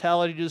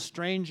hospitality to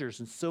strangers,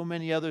 and so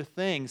many other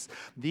things.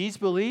 These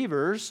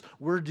believers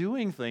were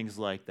doing things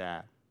like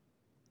that.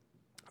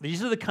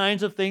 These are the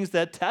kinds of things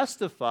that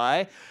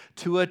testify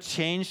to a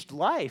changed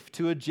life,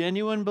 to a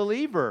genuine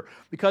believer.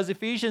 Because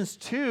Ephesians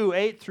 2,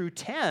 8 through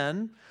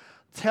 10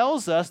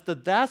 tells us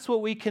that that's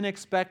what we can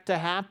expect to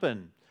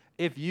happen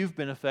if you've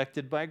been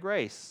affected by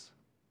grace.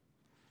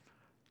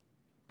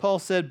 Paul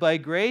said, by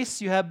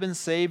grace you have been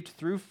saved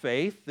through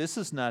faith. This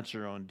is not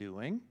your own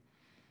doing.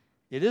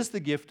 It is the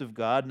gift of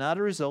God, not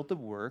a result of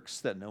works,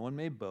 that no one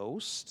may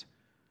boast.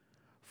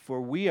 For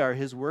we are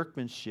his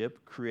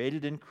workmanship,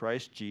 created in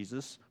Christ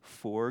Jesus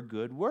for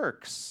good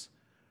works,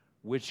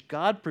 which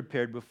God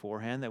prepared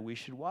beforehand that we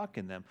should walk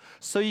in them.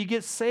 So you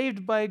get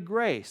saved by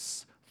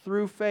grace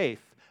through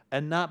faith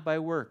and not by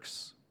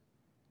works,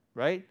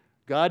 right?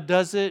 God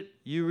does it,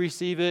 you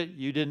receive it,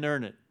 you didn't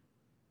earn it.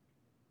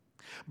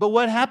 But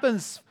what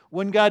happens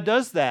when God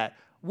does that?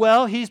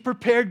 Well, he's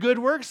prepared good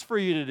works for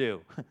you to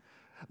do.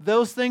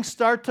 Those things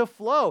start to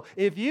flow.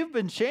 If you've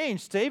been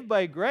changed, saved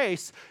by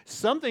grace,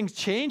 something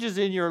changes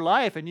in your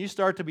life and you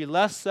start to be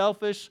less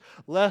selfish,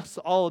 less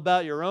all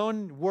about your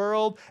own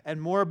world, and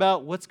more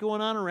about what's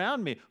going on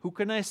around me. Who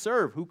can I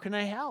serve? Who can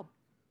I help?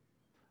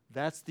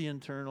 That's the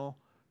internal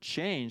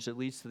change that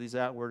leads to these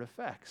outward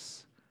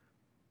effects.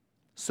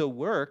 So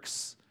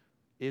works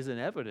is an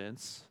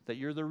evidence that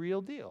you're the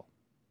real deal.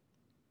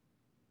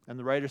 And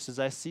the writer says,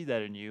 I see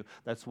that in you.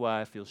 That's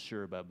why I feel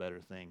sure about better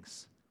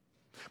things.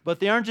 But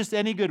they aren't just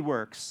any good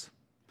works.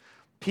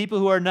 People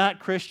who are not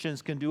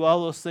Christians can do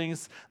all those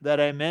things that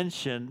I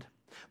mentioned.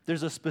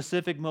 There's a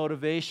specific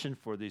motivation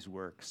for these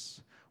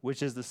works,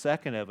 which is the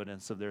second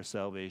evidence of their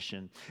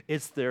salvation.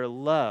 It's their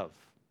love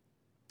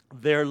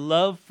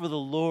for the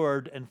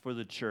Lord and for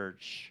the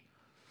church.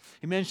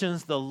 He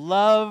mentions the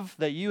love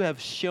that you have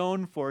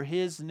shown for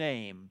his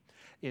name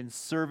in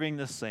serving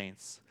the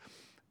saints.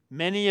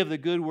 Many of the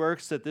good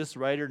works that this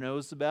writer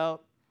knows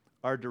about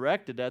are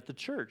directed at the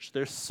church.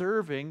 They're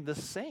serving the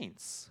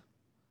saints.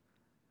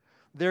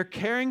 They're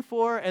caring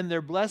for and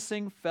they're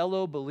blessing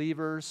fellow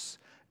believers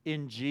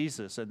in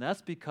Jesus. And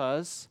that's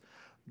because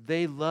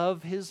they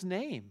love his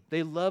name.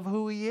 They love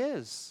who he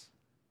is.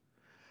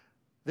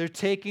 They're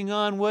taking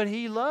on what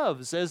he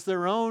loves as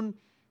their own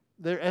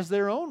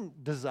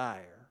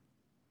desire.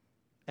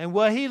 And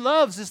what he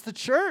loves is the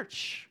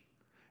church.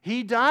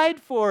 He died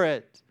for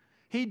it.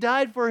 He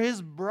died for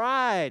his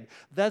bride.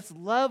 That's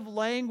love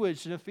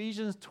language in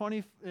Ephesians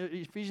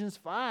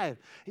 5.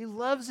 He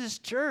loves his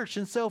church.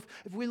 And so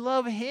if we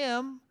love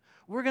him,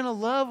 we're going to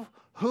love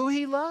who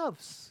he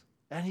loves.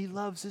 And he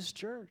loves his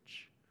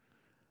church.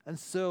 And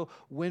so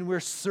when we're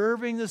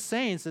serving the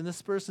saints and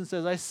this person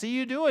says, I see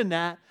you doing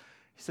that.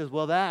 He says,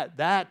 well,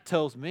 that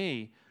tells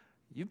me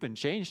you've been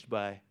changed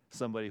by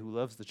somebody who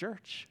loves the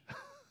church.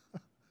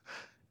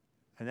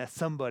 And that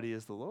somebody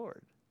is the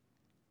Lord.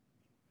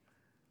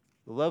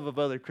 The love of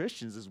other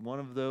Christians is one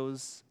of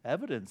those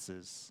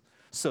evidences.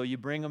 So you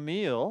bring a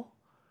meal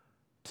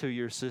to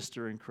your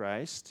sister in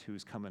Christ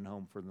who's coming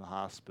home from the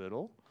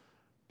hospital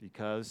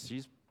because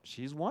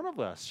she's one of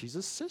us. She's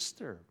a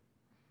sister.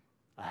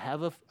 I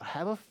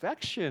have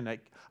affection.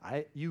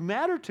 You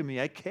matter to me.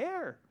 I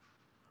care.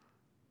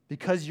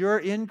 Because you're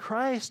in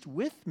Christ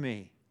with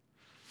me.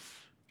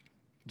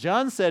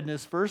 John said in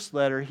his first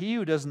letter, he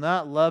who does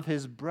not love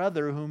his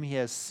brother whom he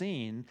has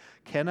seen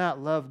cannot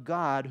love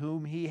God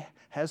whom he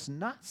has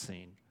not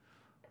seen.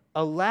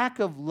 A lack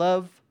of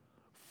love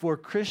for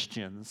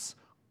Christians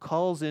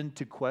calls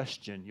into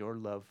question your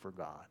love for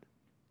God.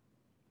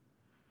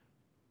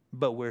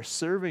 But where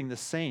serving the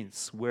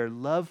saints, where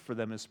love for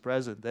them is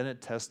present, then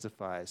it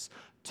testifies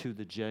to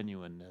the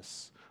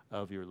genuineness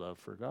of your love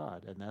for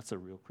God. And that's a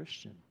real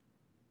Christian.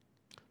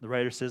 The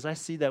writer says, I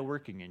see that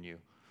working in you.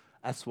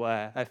 That's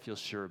why I feel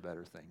sure of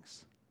better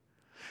things.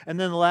 And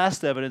then the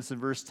last evidence in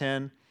verse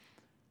 10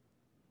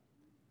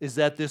 is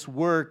that this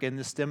work and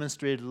this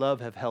demonstrated love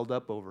have held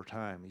up over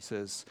time. He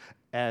says,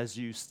 as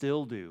you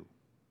still do.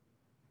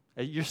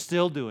 You're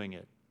still doing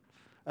it.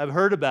 I've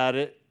heard about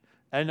it,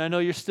 and I know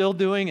you're still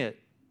doing it.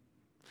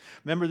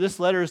 Remember, this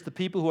letter is to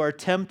people who are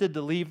tempted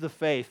to leave the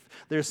faith.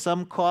 There's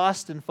some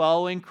cost in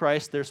following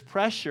Christ. There's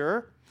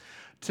pressure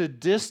to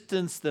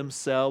distance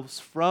themselves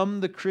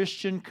from the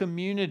Christian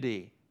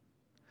community.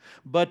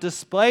 But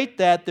despite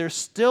that, they're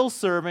still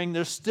serving,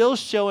 they're still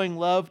showing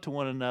love to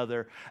one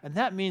another, and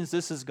that means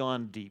this has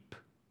gone deep.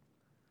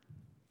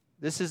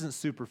 This isn't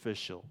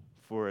superficial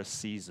for a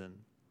season.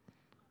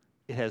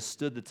 It has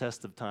stood the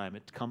test of time.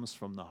 It comes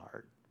from the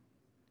heart.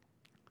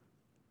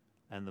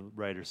 And the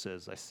writer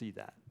says, I see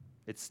that.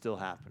 It's still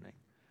happening.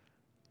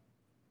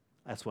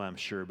 That's why I'm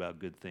sure about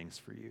good things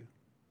for you.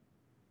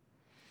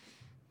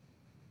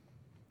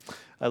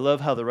 I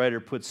love how the writer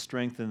puts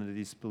strength into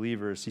these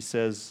believers. He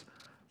says,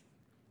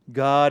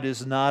 God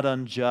is not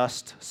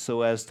unjust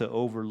so as to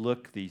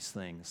overlook these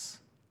things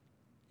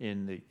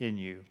in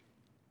you.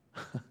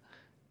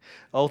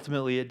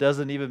 Ultimately, it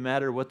doesn't even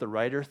matter what the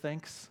writer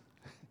thinks.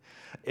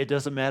 It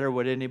doesn't matter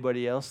what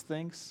anybody else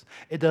thinks.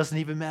 It doesn't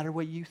even matter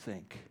what you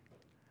think.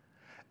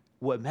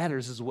 What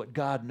matters is what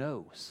God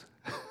knows.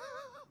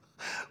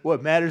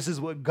 What matters is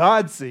what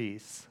God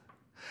sees.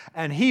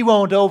 And he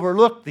won't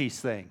overlook these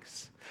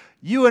things.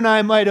 You and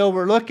I might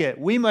overlook it.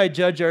 We might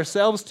judge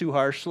ourselves too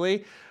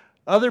harshly.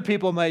 Other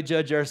people might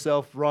judge us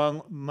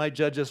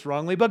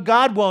wrongly, but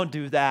God won't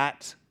do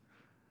that.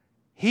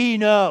 He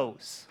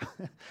knows.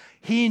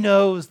 He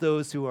knows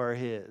those who are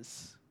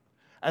his.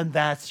 And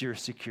that's your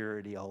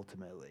security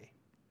ultimately.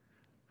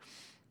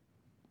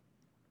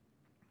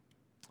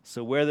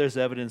 So where there's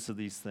evidence of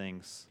these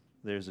things,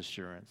 there's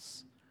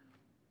assurance.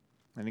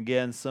 And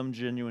again, some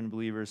genuine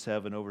believers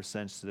have an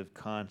oversensitive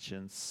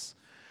conscience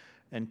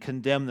and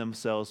condemn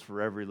themselves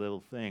for every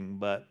little thing,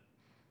 but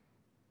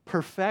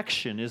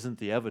perfection isn't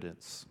the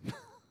evidence.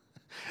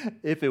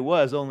 If it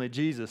was, only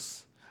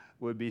Jesus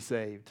would be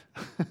saved.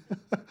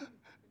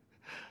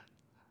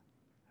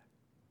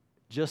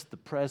 Just the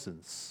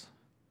presence,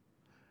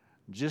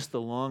 just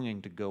the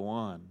longing to go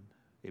on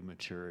in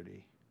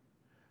maturity,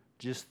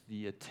 just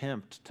the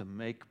attempt to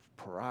make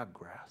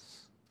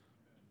progress.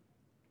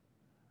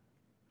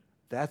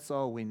 That's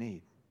all we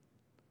need.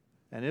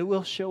 And it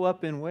will show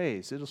up in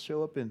ways. It'll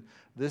show up in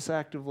this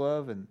act of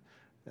love and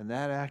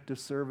that act of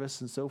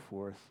service and so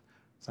forth.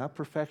 It's not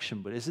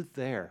perfection, but is it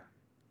there?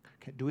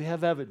 Do we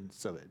have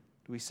evidence of it?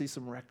 Do we see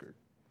some record?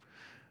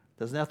 It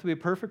doesn't have to be a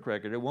perfect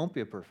record. It won't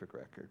be a perfect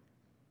record.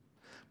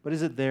 But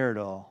is it there at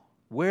all?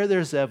 Where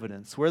there's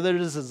evidence, where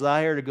there's a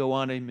desire to go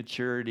on in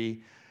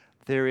maturity,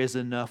 there is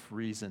enough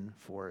reason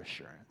for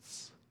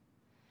assurance.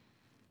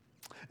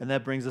 And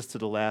that brings us to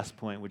the last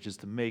point, which is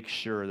to make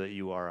sure that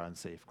you are on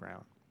safe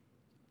ground.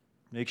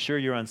 Make sure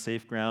you're on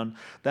safe ground.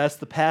 That's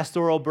the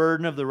pastoral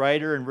burden of the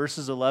writer in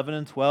verses 11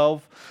 and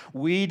 12.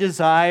 We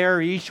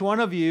desire, each one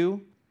of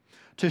you,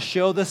 to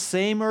show the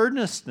same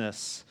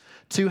earnestness,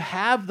 to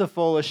have the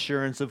full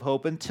assurance of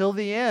hope until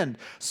the end,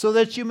 so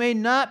that you may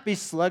not be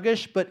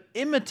sluggish, but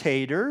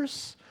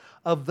imitators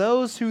of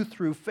those who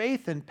through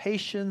faith and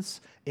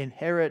patience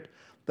inherit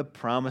the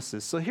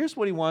promises. So here's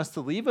what he wants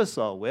to leave us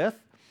all with.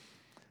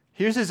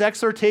 Here's his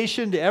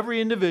exhortation to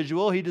every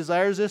individual. He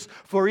desires this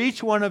for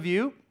each one of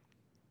you.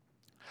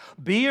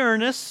 Be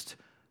earnest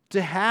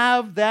to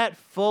have that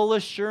full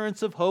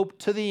assurance of hope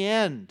to the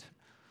end.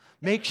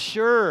 Make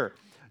sure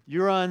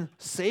you're on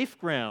safe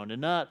ground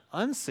and not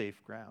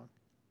unsafe ground.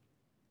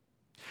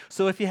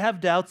 So if you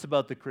have doubts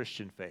about the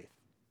Christian faith,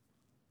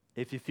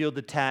 if you feel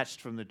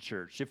detached from the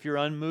church, if you're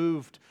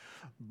unmoved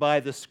by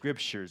the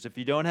scriptures, if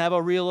you don't have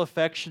a real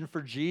affection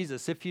for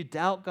Jesus, if you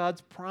doubt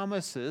God's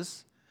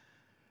promises,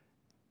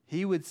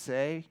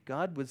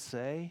 God would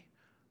say,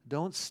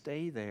 don't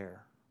stay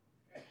there.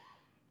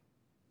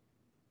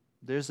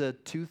 There's a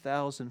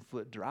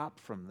 2,000-foot drop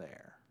from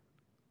there.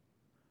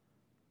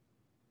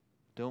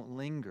 Don't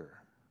linger.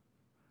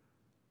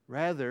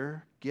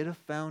 Rather, get a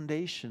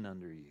foundation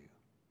under you.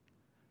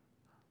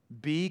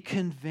 Be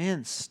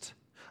convinced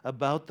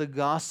about the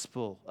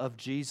gospel of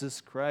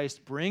Jesus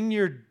Christ. Bring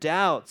your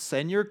doubts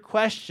and your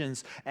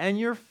questions and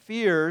your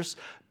fears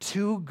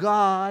to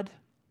God,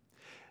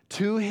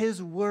 to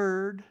His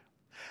Word,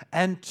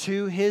 and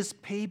to His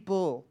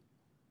people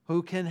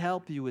who can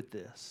help you with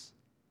this.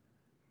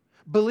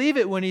 Believe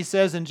it when He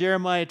says in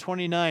Jeremiah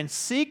 29,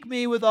 "Seek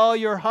me with all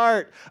your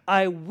heart,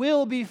 I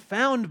will be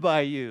found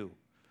by you,"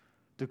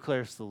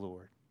 declares the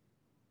Lord.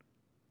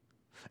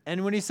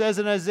 And when He says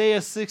in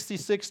Isaiah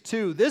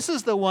 66:2, "This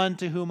is the one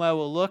to whom I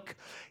will look,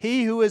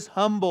 he who is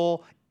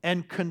humble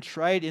and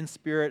contrite in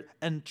spirit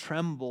and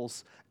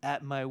trembles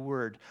at my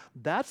word."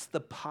 That's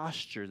the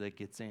posture that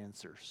gets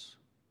answers.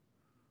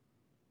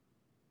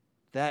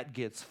 That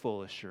gets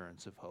full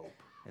assurance of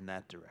hope in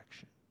that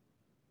direction.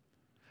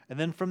 And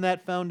then from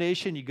that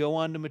foundation, you go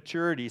on to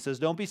maturity. He says,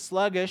 don't be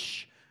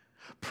sluggish.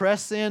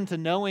 Press into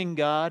knowing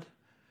God,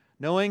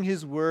 knowing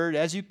His Word.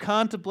 As you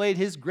contemplate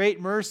His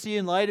great mercy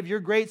in light of your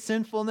great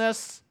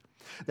sinfulness,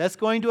 that's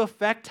going to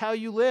affect how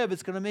you live.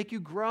 It's going to make you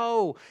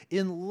grow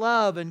in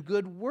love and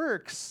good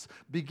works,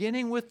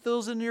 beginning with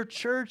those in your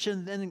church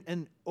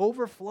and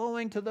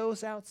overflowing to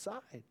those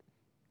outside.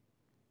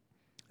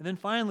 And then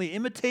finally,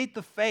 imitate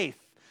the faith.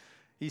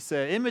 He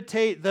said,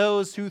 imitate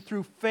those who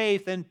through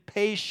faith and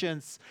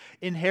patience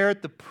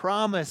inherit the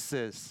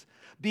promises.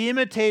 Be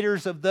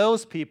imitators of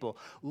those people.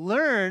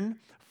 Learn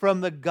from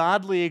the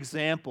godly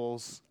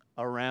examples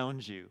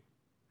around you.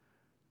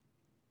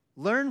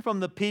 Learn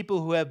from the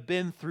people who have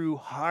been through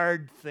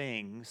hard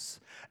things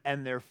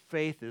and their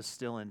faith is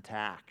still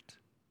intact.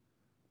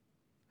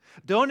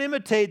 Don't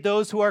imitate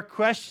those who are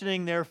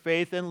questioning their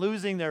faith and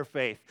losing their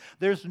faith.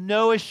 There's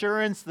no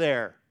assurance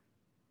there.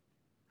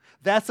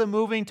 That's a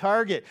moving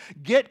target.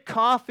 Get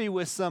coffee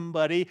with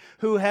somebody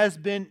who has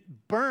been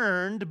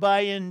burned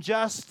by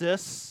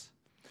injustice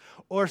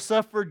or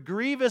suffered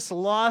grievous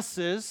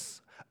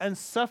losses and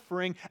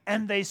suffering,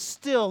 and they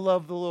still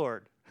love the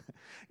Lord.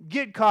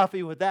 Get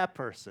coffee with that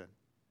person.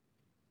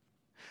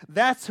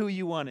 That's who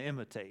you want to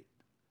imitate.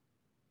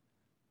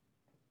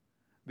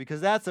 Because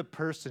that's a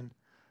person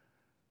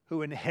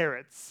who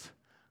inherits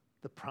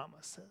the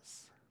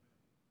promises.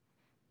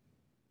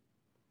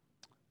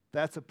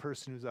 That's a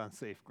person who's on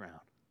safe ground.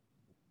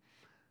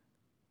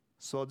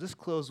 So I'll just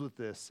close with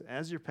this.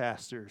 As your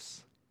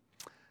pastors,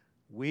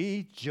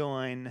 we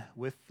join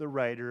with the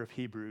writer of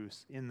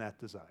Hebrews in that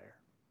desire.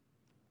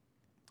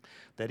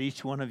 That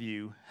each one of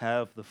you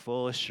have the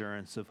full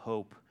assurance of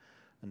hope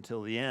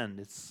until the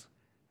end.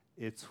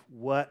 It's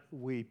what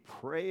we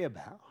pray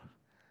about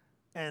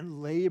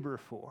and labor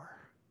for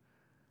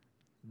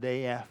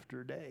day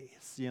after day.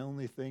 It's the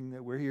only thing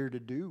that we're here to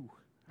do.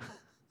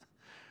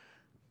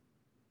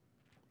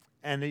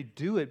 And they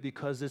do it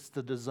because it's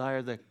the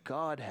desire that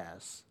God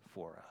has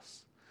for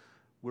us.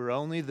 We're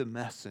only the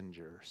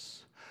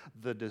messengers.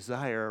 The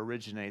desire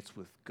originates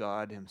with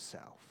God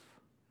Himself.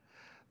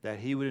 That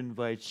He would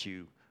invite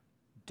you,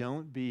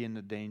 don't be in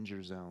the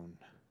danger zone.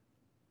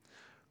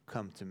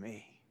 Come to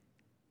me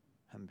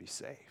and be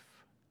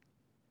safe.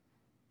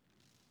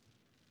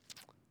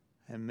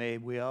 And may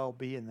we all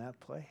be in that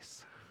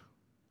place.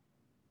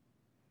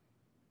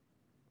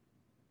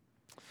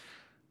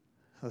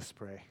 Let's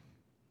pray.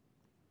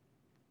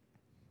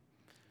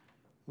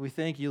 We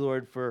thank you,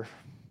 Lord, for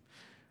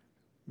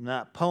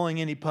not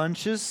pulling any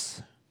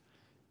punches.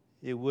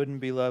 It wouldn't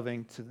be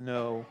loving to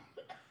know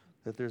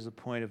that there's a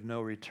point of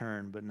no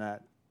return, but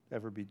not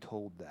ever be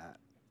told that.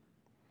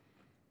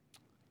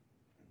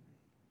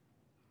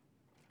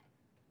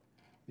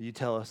 You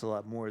tell us a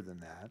lot more than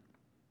that,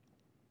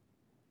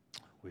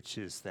 which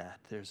is that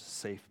there's a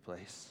safe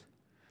place.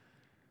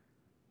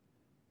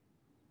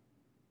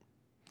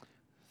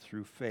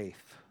 Through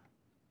faith,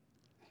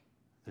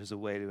 there's a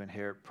way to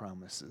inherit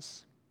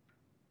promises.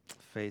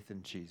 Faith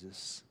in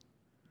Jesus.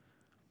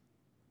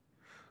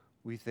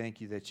 We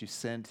thank you that you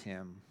sent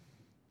Him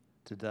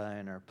to die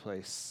in our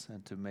place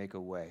and to make a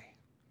way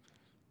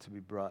to be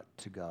brought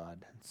to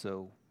God. And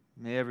so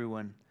may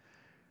everyone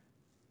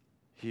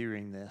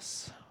hearing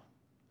this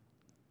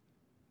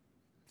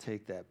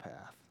take that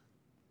path.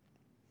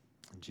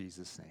 In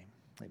Jesus' name,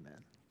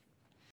 amen.